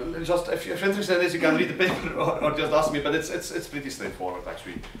 yeah, just if you're interested in this, you can read the paper or just ask me. But it's pretty straightforward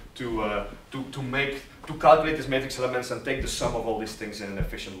actually to calculate these matrix elements and take the sum of all these things in an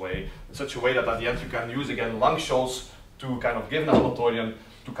efficient way, in such a way that at the end you can use again Langschows to kind of give an Hamiltonian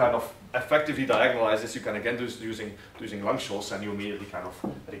to kind of effectively diagonalize this. You can again do using Langschows, and you immediately kind of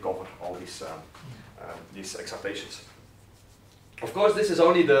recover all these excitations. Of course, this is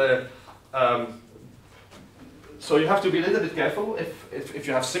only the so you have to be a little bit careful if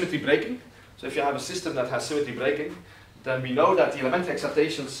you have symmetry breaking. So if you have a system that has symmetry breaking, then we know that the elementary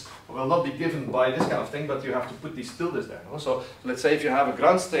excitations will not be given by this kind of thing, but you have to put these tildes there. So let's say if you have a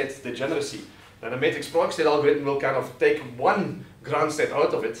ground state degeneracy, then a matrix product state algorithm will kind of take one ground state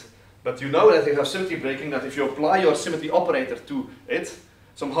out of it. But you know that you have symmetry breaking, that if you apply your symmetry operator to it,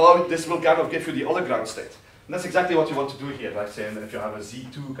 somehow this will kind of give you the other ground state. And that's exactly what you want to do here. Like saying that if you have a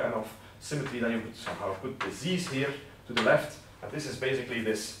Z2 kind of symmetry, then you would somehow put the Z's here to the left, and this is basically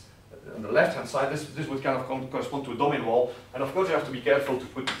this, on the left hand side, this would kind of correspond to a domain wall, and of course you have to be careful to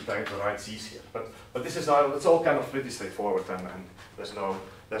put the right Z's here. But this is now, it's all kind of pretty straightforward, and there's no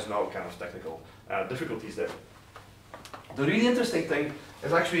kind of technical difficulties there. The really interesting thing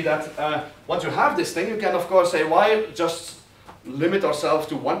is actually that once you have this thing, you can of course say, why just limit ourselves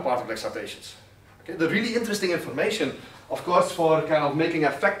to one particle excitations? Okay, the really interesting information, of course, for kind of making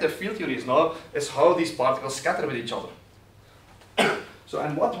effective field theories now, is how these particles scatter with each other. So,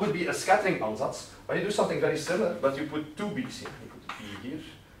 and what would be a scattering ansatz? Well, you do something very similar, but you put two B's here. You put a B here,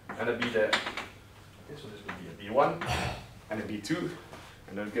 and a B there. Okay, so this would be a B1, and a B2,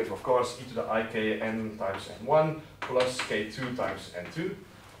 and then give, of course, e to the I k n times n1, plus k2 times n2.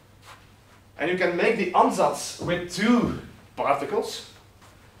 And you can make the ansatz with two particles,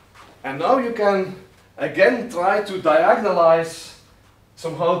 and now you can again try to diagonalize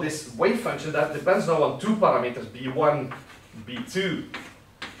somehow this wave function that depends now on two parameters, b1, b2,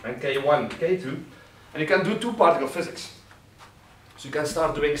 and k1, k2, and you can do two particle physics. So you can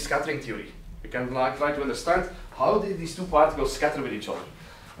start doing scattering theory. You can try to understand how did these two particles scatter with each other.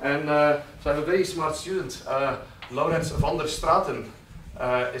 And so I have a very smart student, Laurens van der Straten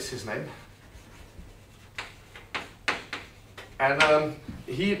is his name. And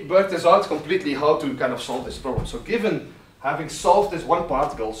he worked this out completely how to kind of solve this problem. So given having solved this one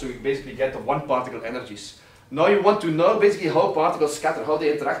particle, so you basically get the one particle energies, now you want to know basically how particles scatter, how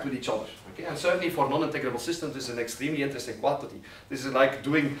they interact with each other. Okay? And certainly for non-integrable systems, this is an extremely interesting quantity. This is like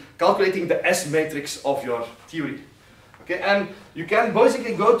calculating the S matrix of your theory. Okay? And you can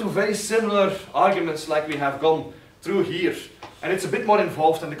basically go to very similar arguments like we have gone through here. And it's a bit more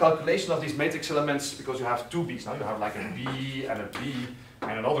involved in the calculation of these matrix elements, because you have two B's. Now you have like a B and a B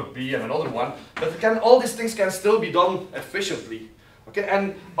and another B and another one. But all these things can still be done efficiently. Okay?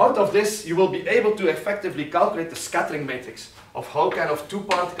 And out of this, you will be able to effectively calculate the scattering matrix of how kind of two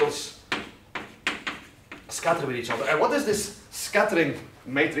particles scatter with each other. And what is this scattering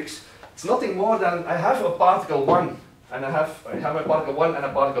matrix? It's nothing more than I have a particle 1, and I have a particle 1 and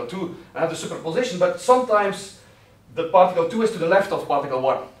a particle 2. I have the superposition, but sometimes the particle 2 is to the left of particle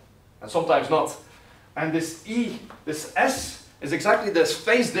 1, and sometimes not. And this E, this S, is exactly this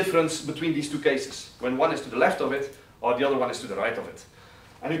phase difference between these two cases, when one is to the left of it, or the other one is to the right of it.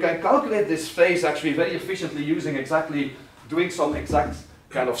 And you can calculate this phase actually very efficiently using doing some exact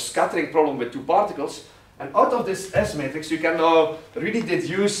kind of scattering problem with two particles. And out of this S matrix, you can now really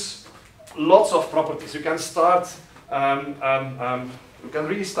deduce lots of properties. You can start,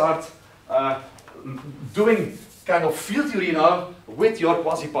 doing kind of field theory now with your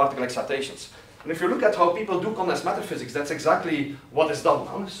quasi-particle excitations. And if you look at how people do condensed matter physics, that's exactly what is done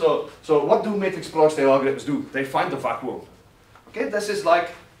now. So what do matrix product state algorithms do? They find the vacuum. Okay, this is like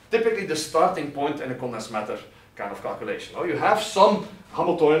typically the starting point in a condensed matter kind of calculation. Now you have some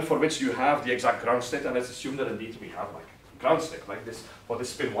Hamiltonian for which you have the exact ground state, and let's assume that indeed we have like ground state, like this, for this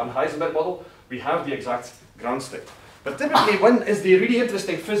spin 1 Heisenberg model, we have the exact ground state. But typically, when is the really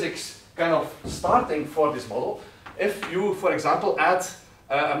interesting physics kind of starting for this model? If you, for example, add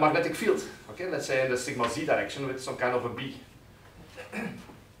a magnetic field, okay, let's say in the sigma z direction with some kind of a B.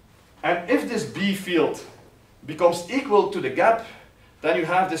 And if this B field becomes equal to the gap, then you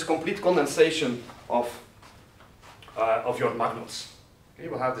have this complete condensation of your magnons. Okay,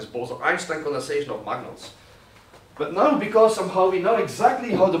 you will have this Bose-Einstein condensation of magnons. But now, because somehow we know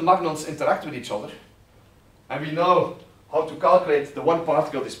exactly how the magnons interact with each other, and we know how to calculate the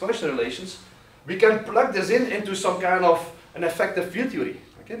one-particle dispersion relations, we can plug this into some kind of an effective field theory.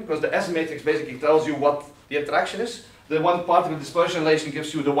 Okay? Because the S matrix basically tells you what the interaction is. The one-particle dispersion relation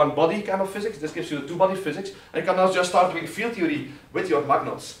gives you the one-body kind of physics. This gives you the two-body physics. And you can now just start doing field theory with your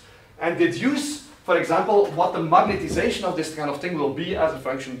magnons. And deduce, for example, what the magnetization of this kind of thing will be as a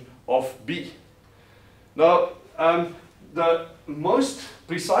function of B. Now, the most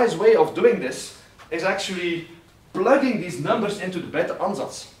precise way of doing this is actually plugging these numbers into the beta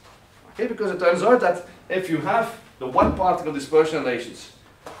ansatz. Okay, because it turns out that if you have the one-particle dispersion relations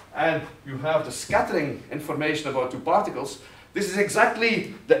and you have the scattering information about two particles, this is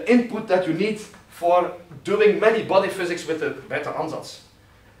exactly the input that you need for doing many body physics with the beta ansatz.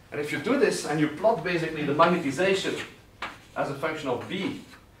 And if you do this and you plot basically the magnetization as a function of B,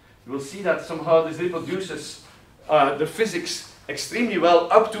 you will see that somehow this reproduces the physics extremely well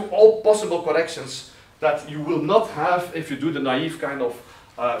up to all possible corrections that you will not have if you do the naive kind of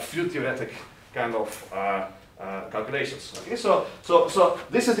field theoretic kind of calculations. Okay, so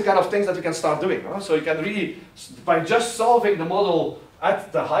this is the kind of things that you can start doing. Huh? So you can really, by just solving the model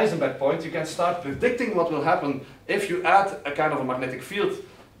at the Heisenberg point, you can start predicting what will happen if you add a kind of a magnetic field,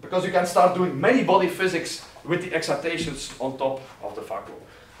 because you can start doing many body physics with the excitations on top of the vacuum.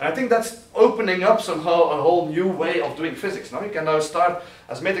 And I think that's opening up somehow a whole new way of doing physics. Now you can now start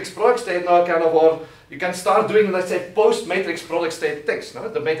as matrix product state now kind of, or you can start doing, let's say, post-matrix product state things. No?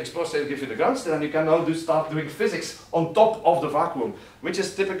 The matrix product state gives you the ground state, and you can now start doing physics on top of the vacuum, which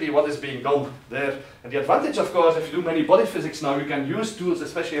is typically what is being done there. And the advantage, of course, if you do many body physics now, you can use tools,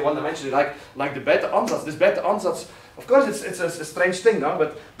 especially one-dimensionally, like the beta ansatz. This beta ansatz, of course, it's a strange thing now,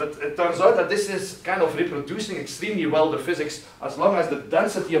 but it turns out that this is kind of reproducing extremely well the physics as long as the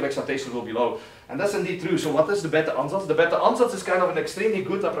density of excitation will be low. And that's indeed true. So what is the beta ansatz? The beta ansatz is kind of an extremely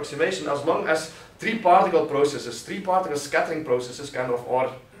good approximation as long as three-particle processes, three-particle scattering processes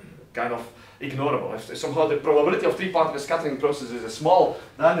are kind of ignorable. If somehow the probability of three-particle scattering processes is small,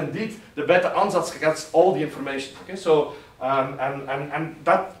 then indeed the beta ansatz gets all the information. Okay, so and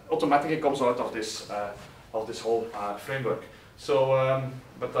that automatically comes out of this whole framework. So,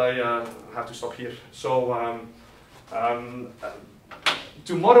 but I have to stop here. So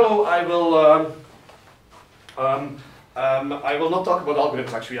tomorrow I will not talk about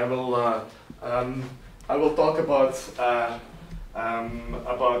algorithms. Actually, I will talk about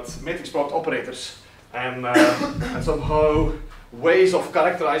matrix product operators and somehow ways of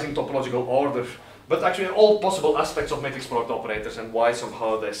characterizing topological order, but actually all possible aspects of matrix product operators and why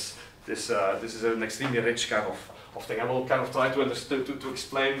somehow this is an extremely rich kind of thing. I will kind of try to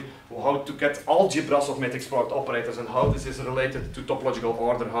explain how to get algebras of matrix product operators and how this is related to topological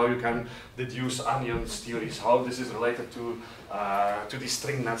order, how you can deduce anions theories, how this is related to these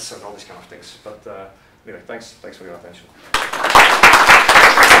string nets and all these kind of things. But anyway, thanks for your attention.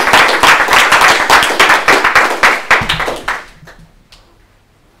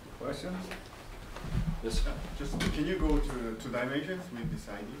 Questions? Yes. Just can you go to 2 dimensions with this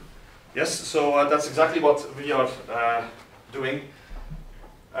idea? Yes, so that's exactly what we are doing.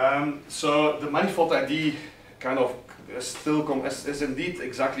 So the manifold ID kind of is indeed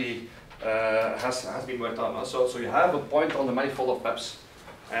exactly has been worked on. So you have a point on the manifold of maps,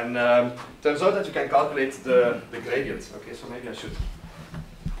 and turns out that you can calculate the gradient. Okay, so maybe I should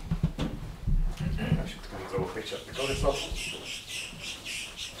draw a picture because it's not.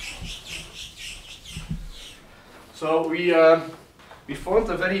 So we formed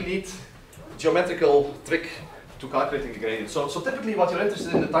a very neat geometrical trick to calculating the gradient. So typically what you're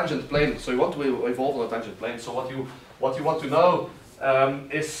interested in the tangent plane, so you want to evolve on a tangent plane. So what you want to know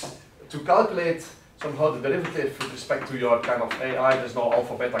is to calculate somehow the derivative with respect to your kind of AI. There's no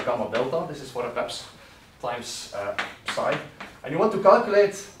alpha, beta, gamma, delta. This is for a peps times psi. And you want to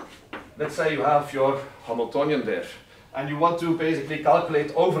calculate, let's say you have your Hamiltonian there, and you want to basically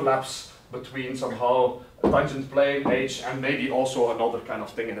calculate overlaps between somehow a tangent plane, H, and maybe also another kind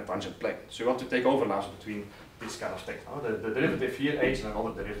of thing in a tangent plane. So you want to take overlaps between these kind of things. The derivative here, H, and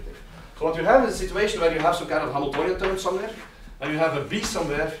another derivative. So what you have is a situation where you have some kind of Hamiltonian term somewhere, and you have a B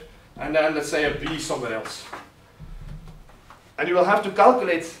somewhere, and then let's say a B somewhere else. And you will have to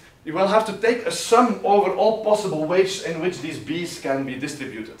calculate, you will have to take a sum over all possible ways in which these B's can be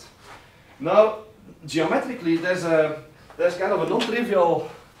distributed. Now, geometrically, there's kind of a non-trivial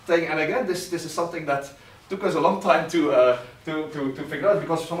thing, and again, this is something that took us a long time to figure out,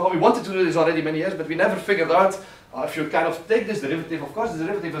 because somehow we wanted to do this already many years, but we never figured out if you kind of take this derivative. Of course, the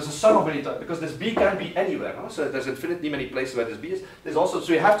derivative is a sum of many times, because this b can be anywhere. No? So there's infinitely many places where this b is. There's also,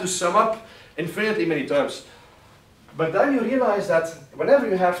 so you have to sum up infinitely many terms. But then you realize that whenever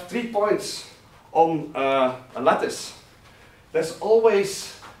you have 3 points on a lattice, there's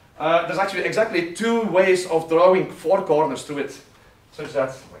always, there's actually exactly 2 ways of drawing 4 corners through it. Such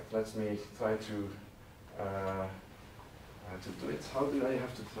that, let me try to do it. How do I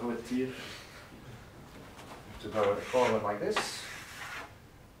have to draw it here? I have to draw a corner like this.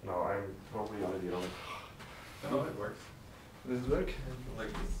 No, I'm probably already wrong. No, it works. Does it work? Like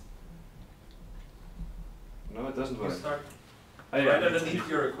this. No, it doesn't You work. start Right right underneath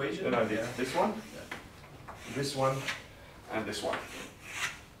your equation. Then I did Yeah. this one, Yeah. this one, and this one.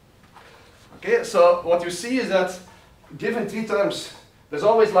 Okay, so what you see is that given 3 terms, there's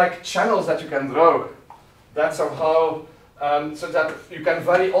always like channels that you can draw that somehow, so that you can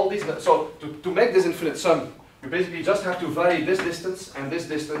vary all these. So to make this infinite sum, you basically just have to vary this distance, and this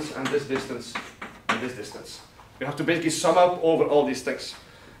distance, and this distance, and this distance. You have to basically sum up over all these things.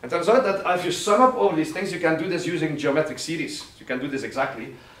 It turns out that if you sum up all these things, you can do this using geometric series. You can do this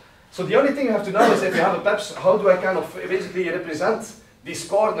exactly. So the only thing you have to know is if you have a PEPS, how do I kind of basically represent these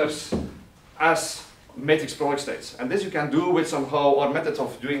corners as matrix product states? And this you can do with somehow our method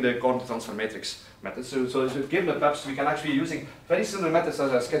of doing the coordinate transfer matrix method. So if you give the PEPS, we can actually, using very similar methods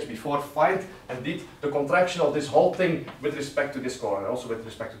as I sketched before, find indeed the contraction of this whole thing with respect to this corner, also with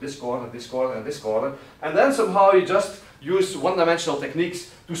respect to this corner, this corner, and this corner. And then somehow you just use one-dimensional techniques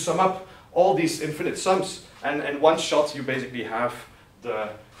to sum up all these infinite sums, and in one shot you basically have the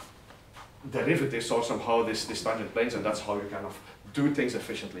derivatives or somehow this tangent planes, and that's how you kind of do things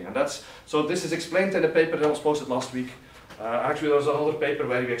efficiently. And that's, so this is explained in a paper that was posted last week. Actually, there was another paper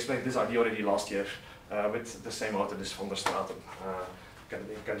where we explained this idea already last year with the same author, this Verstraete.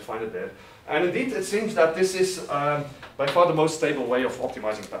 You can find it there. And indeed, it seems that this is by far the most stable way of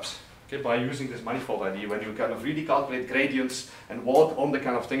optimizing PEPS. Okay, by using this manifold idea, when you kind of really calculate gradients and walk on the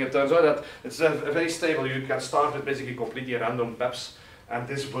kind of thing, it turns out that it's very stable. You can start with basically completely random PEPS, and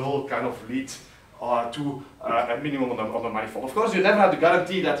this will kind of lead to a minimum on the manifold. Of course, you never have the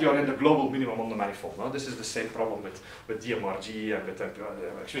guarantee that you're in the global minimum on the manifold. No? This is the same problem with DMRG and with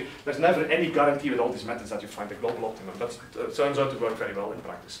actually, there's never any guarantee with all these methods that you find the global optimum. But it turns out to work very well in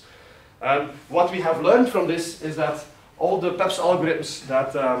practice. What we have learned from this is that all the PEPS algorithms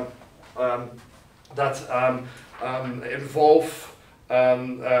that involve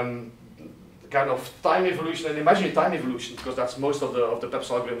kind of time evolution and imaginary time evolution, because that's most of the PEPS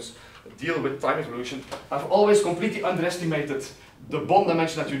algorithms deal with time evolution, have always completely underestimated the bond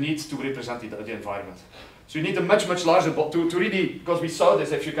dimension that you need to represent the environment. So you need a much larger bond to really, because we saw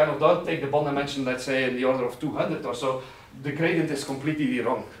this, if you kind of don't take the bond dimension, let's say in the order of 200 or so, the gradient is completely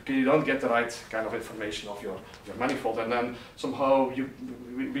wrong. Okay, you don't get the right kind of information of your manifold, and then somehow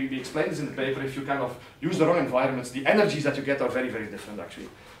we explain this in the paper, if you kind of use the wrong environments, the energies that you get are very different actually.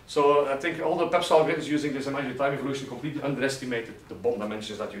 So I think all the PEPS algorithms using this imaginary time evolution completely underestimated the bond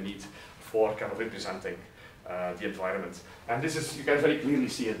dimensions that you need for kind of representing the environment. And this is, you can very clearly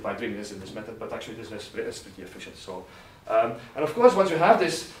see it by doing this in this method, but actually this is pretty efficient. So, and of course, once you have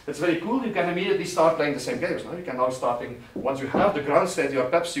this, it's very cool. You can immediately start playing the same games. No? You can now once you have the ground state, your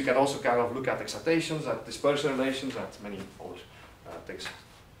PEPS, you can also kind of look at excitations, at dispersion relations, at many other things.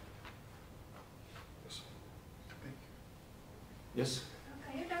 Yes?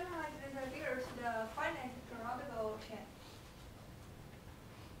 Can you generalize this idea to the finite periodical chain?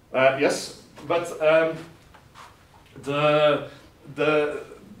 Yes, but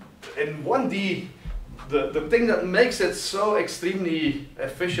in 1D, the thing that makes it so extremely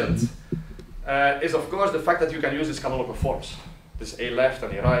efficient is of course the fact that you can use these canonical forms, this A left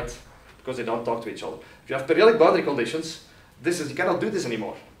and A right, because they don't talk to each other. If you have periodic boundary conditions, you cannot do this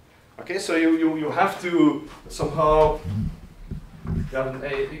anymore. Okay, so you have to somehow,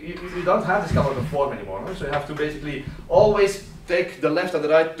 you don't have this canonical form anymore, no? So you have to basically always take the left and the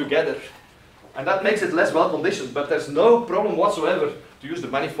right together. And that makes it less well conditioned, but there's no problem whatsoever to use the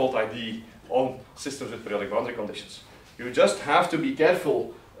manifold ID on systems with periodic boundary conditions. You just have to be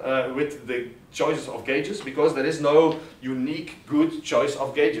careful with the choices of gauges, because there is no unique good choice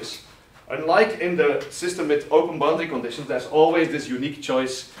of gauges. Unlike in the system with open boundary conditions, there's always this unique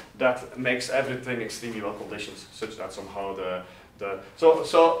choice that makes everything extremely well conditioned, such that somehow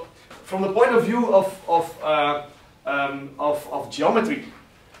so from the point of view of geometry,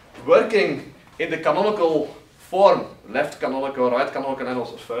 working in the canonical form, left canonical, right canonical, and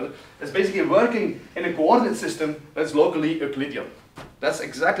also further, is basically working in a coordinate system that's locally Euclidean. That's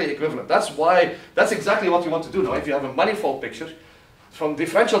exactly equivalent. That's exactly what you want to do now. If you have a manifold picture, from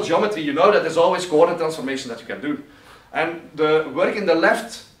differential geometry, you know that there's always coordinate transformation that you can do. And the work in the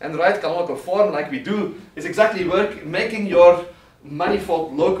left and right canonical form, like we do, is exactly making your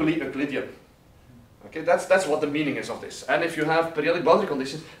manifold locally Euclidean. Okay, that's what the meaning is of this. And if you have periodic boundary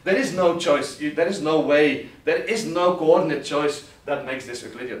conditions, there is no choice. There is no way. There is no coordinate choice that makes this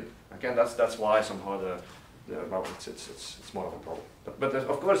Euclidean. Okay, that's why somehow well, it's more of a problem. But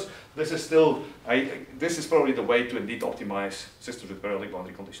of course, this is still this is probably the way to indeed optimize systems with periodic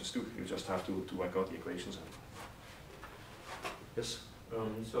boundary conditions too. You just have to work out the equations. Yes.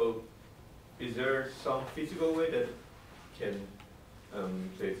 So, is there some physical way that can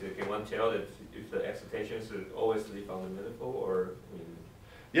can one tell that if the excitation should always live on the manifold, or? I mean,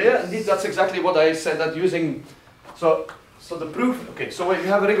 yeah, indeed, that's exactly what I said. That using so the proof. Okay, so when you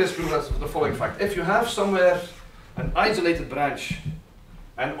have a rigorous proof, that's the following fact: if you have somewhere an isolated branch,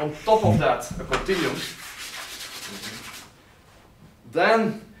 and on top of that a continuum,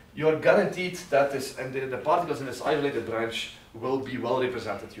 then you're guaranteed that this and the particles in this isolated branch will be well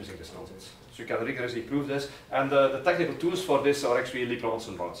represented using this nonsense. So you can rigorously prove this, and the technical tools for this are actually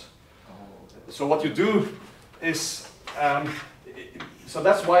Lieb-Robinson bounds. So what you do is, so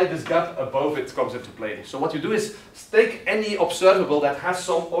that's why this gap above it comes into play. So what you do is take any observable that has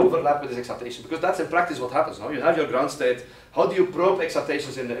some overlap with this excitation, because that's in practice what happens now. You have your ground state. How do you probe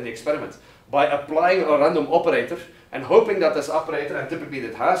excitations in the experiment? By applying a random operator and hoping that this operator, and typically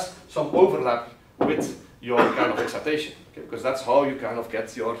it has, some overlap with your kind of excitation. Okay? Because that's how you kind of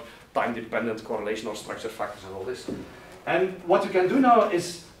get your time-dependent correlation or structure factors and all this. And what you can do now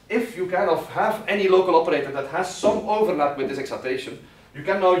is, if you kind of have any local operator that has some overlap with this excitation, you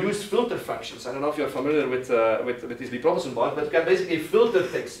can now use filter functions. I don't know if you're familiar with these Lieb-Robinson bounds, but you can basically filter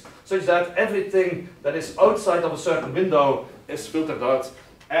things such that everything that is outside of a certain window is filtered out.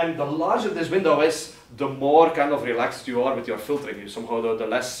 And the larger this window is, the more kind of relaxed you are with your filtering. You somehow, the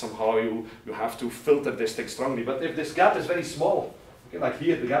less somehow you have to filter this thing strongly. But if this gap is very small, okay, like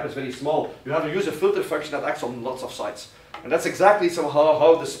here the gap is very small, you have to use a filter function that acts on lots of sides. And that's exactly somehow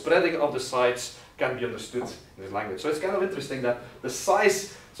how the spreading of the sides can be understood in this language. So it's kind of interesting that the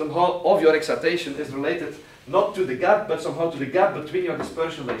size somehow of your excitation is related not to the gap, but somehow to the gap between your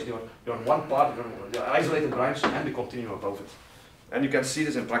dispersion relation, your one part, your isolated branch, and the continuum above it. And you can see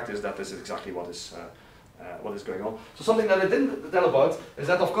this in practice, that this is exactly what is going on. So something that I didn't tell about is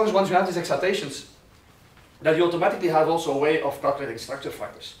that, of course, once you have these excitations, that you automatically have also a way of calculating structure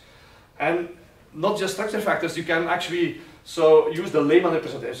factors. And not just structure factors, you can actually use the Lehmann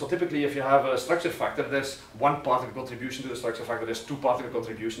representation. So typically if you have a structure factor, there's one particle contribution to the structure factor, there's two particle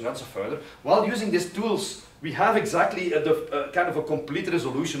contribution, and so further. While using these tools, we have exactly kind of a complete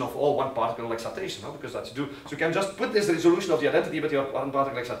resolution of all one particle excitation, no? Because that's you do. So you can just put this resolution of the identity with your one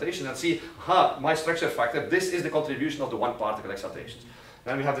particle excitation and see, my structure factor, this is the contribution of the one particle excitations.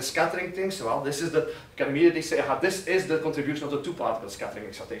 Then we have the scattering things. Well, this is you can immediately say, this is the contribution of the two particle scattering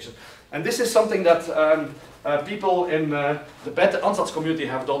excitation. And this is something that people in the beta ansatz community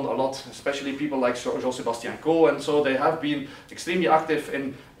have done a lot, especially people like Jean-Sébastien Coe, and so they have been extremely active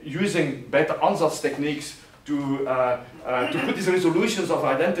in using beta ansatz techniques to put these resolutions of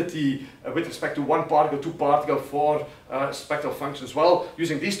identity with respect to one particle, two particle, for spectral functions. Well,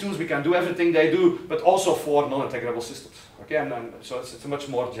 using these tools we can do everything they do, but also for non-integrable systems. Okay, and so it's a much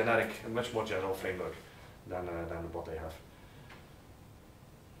more generic, a much more general framework than what they have.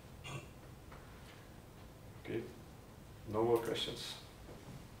 Okay, no more questions.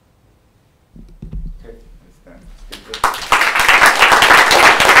 Okay, it's done.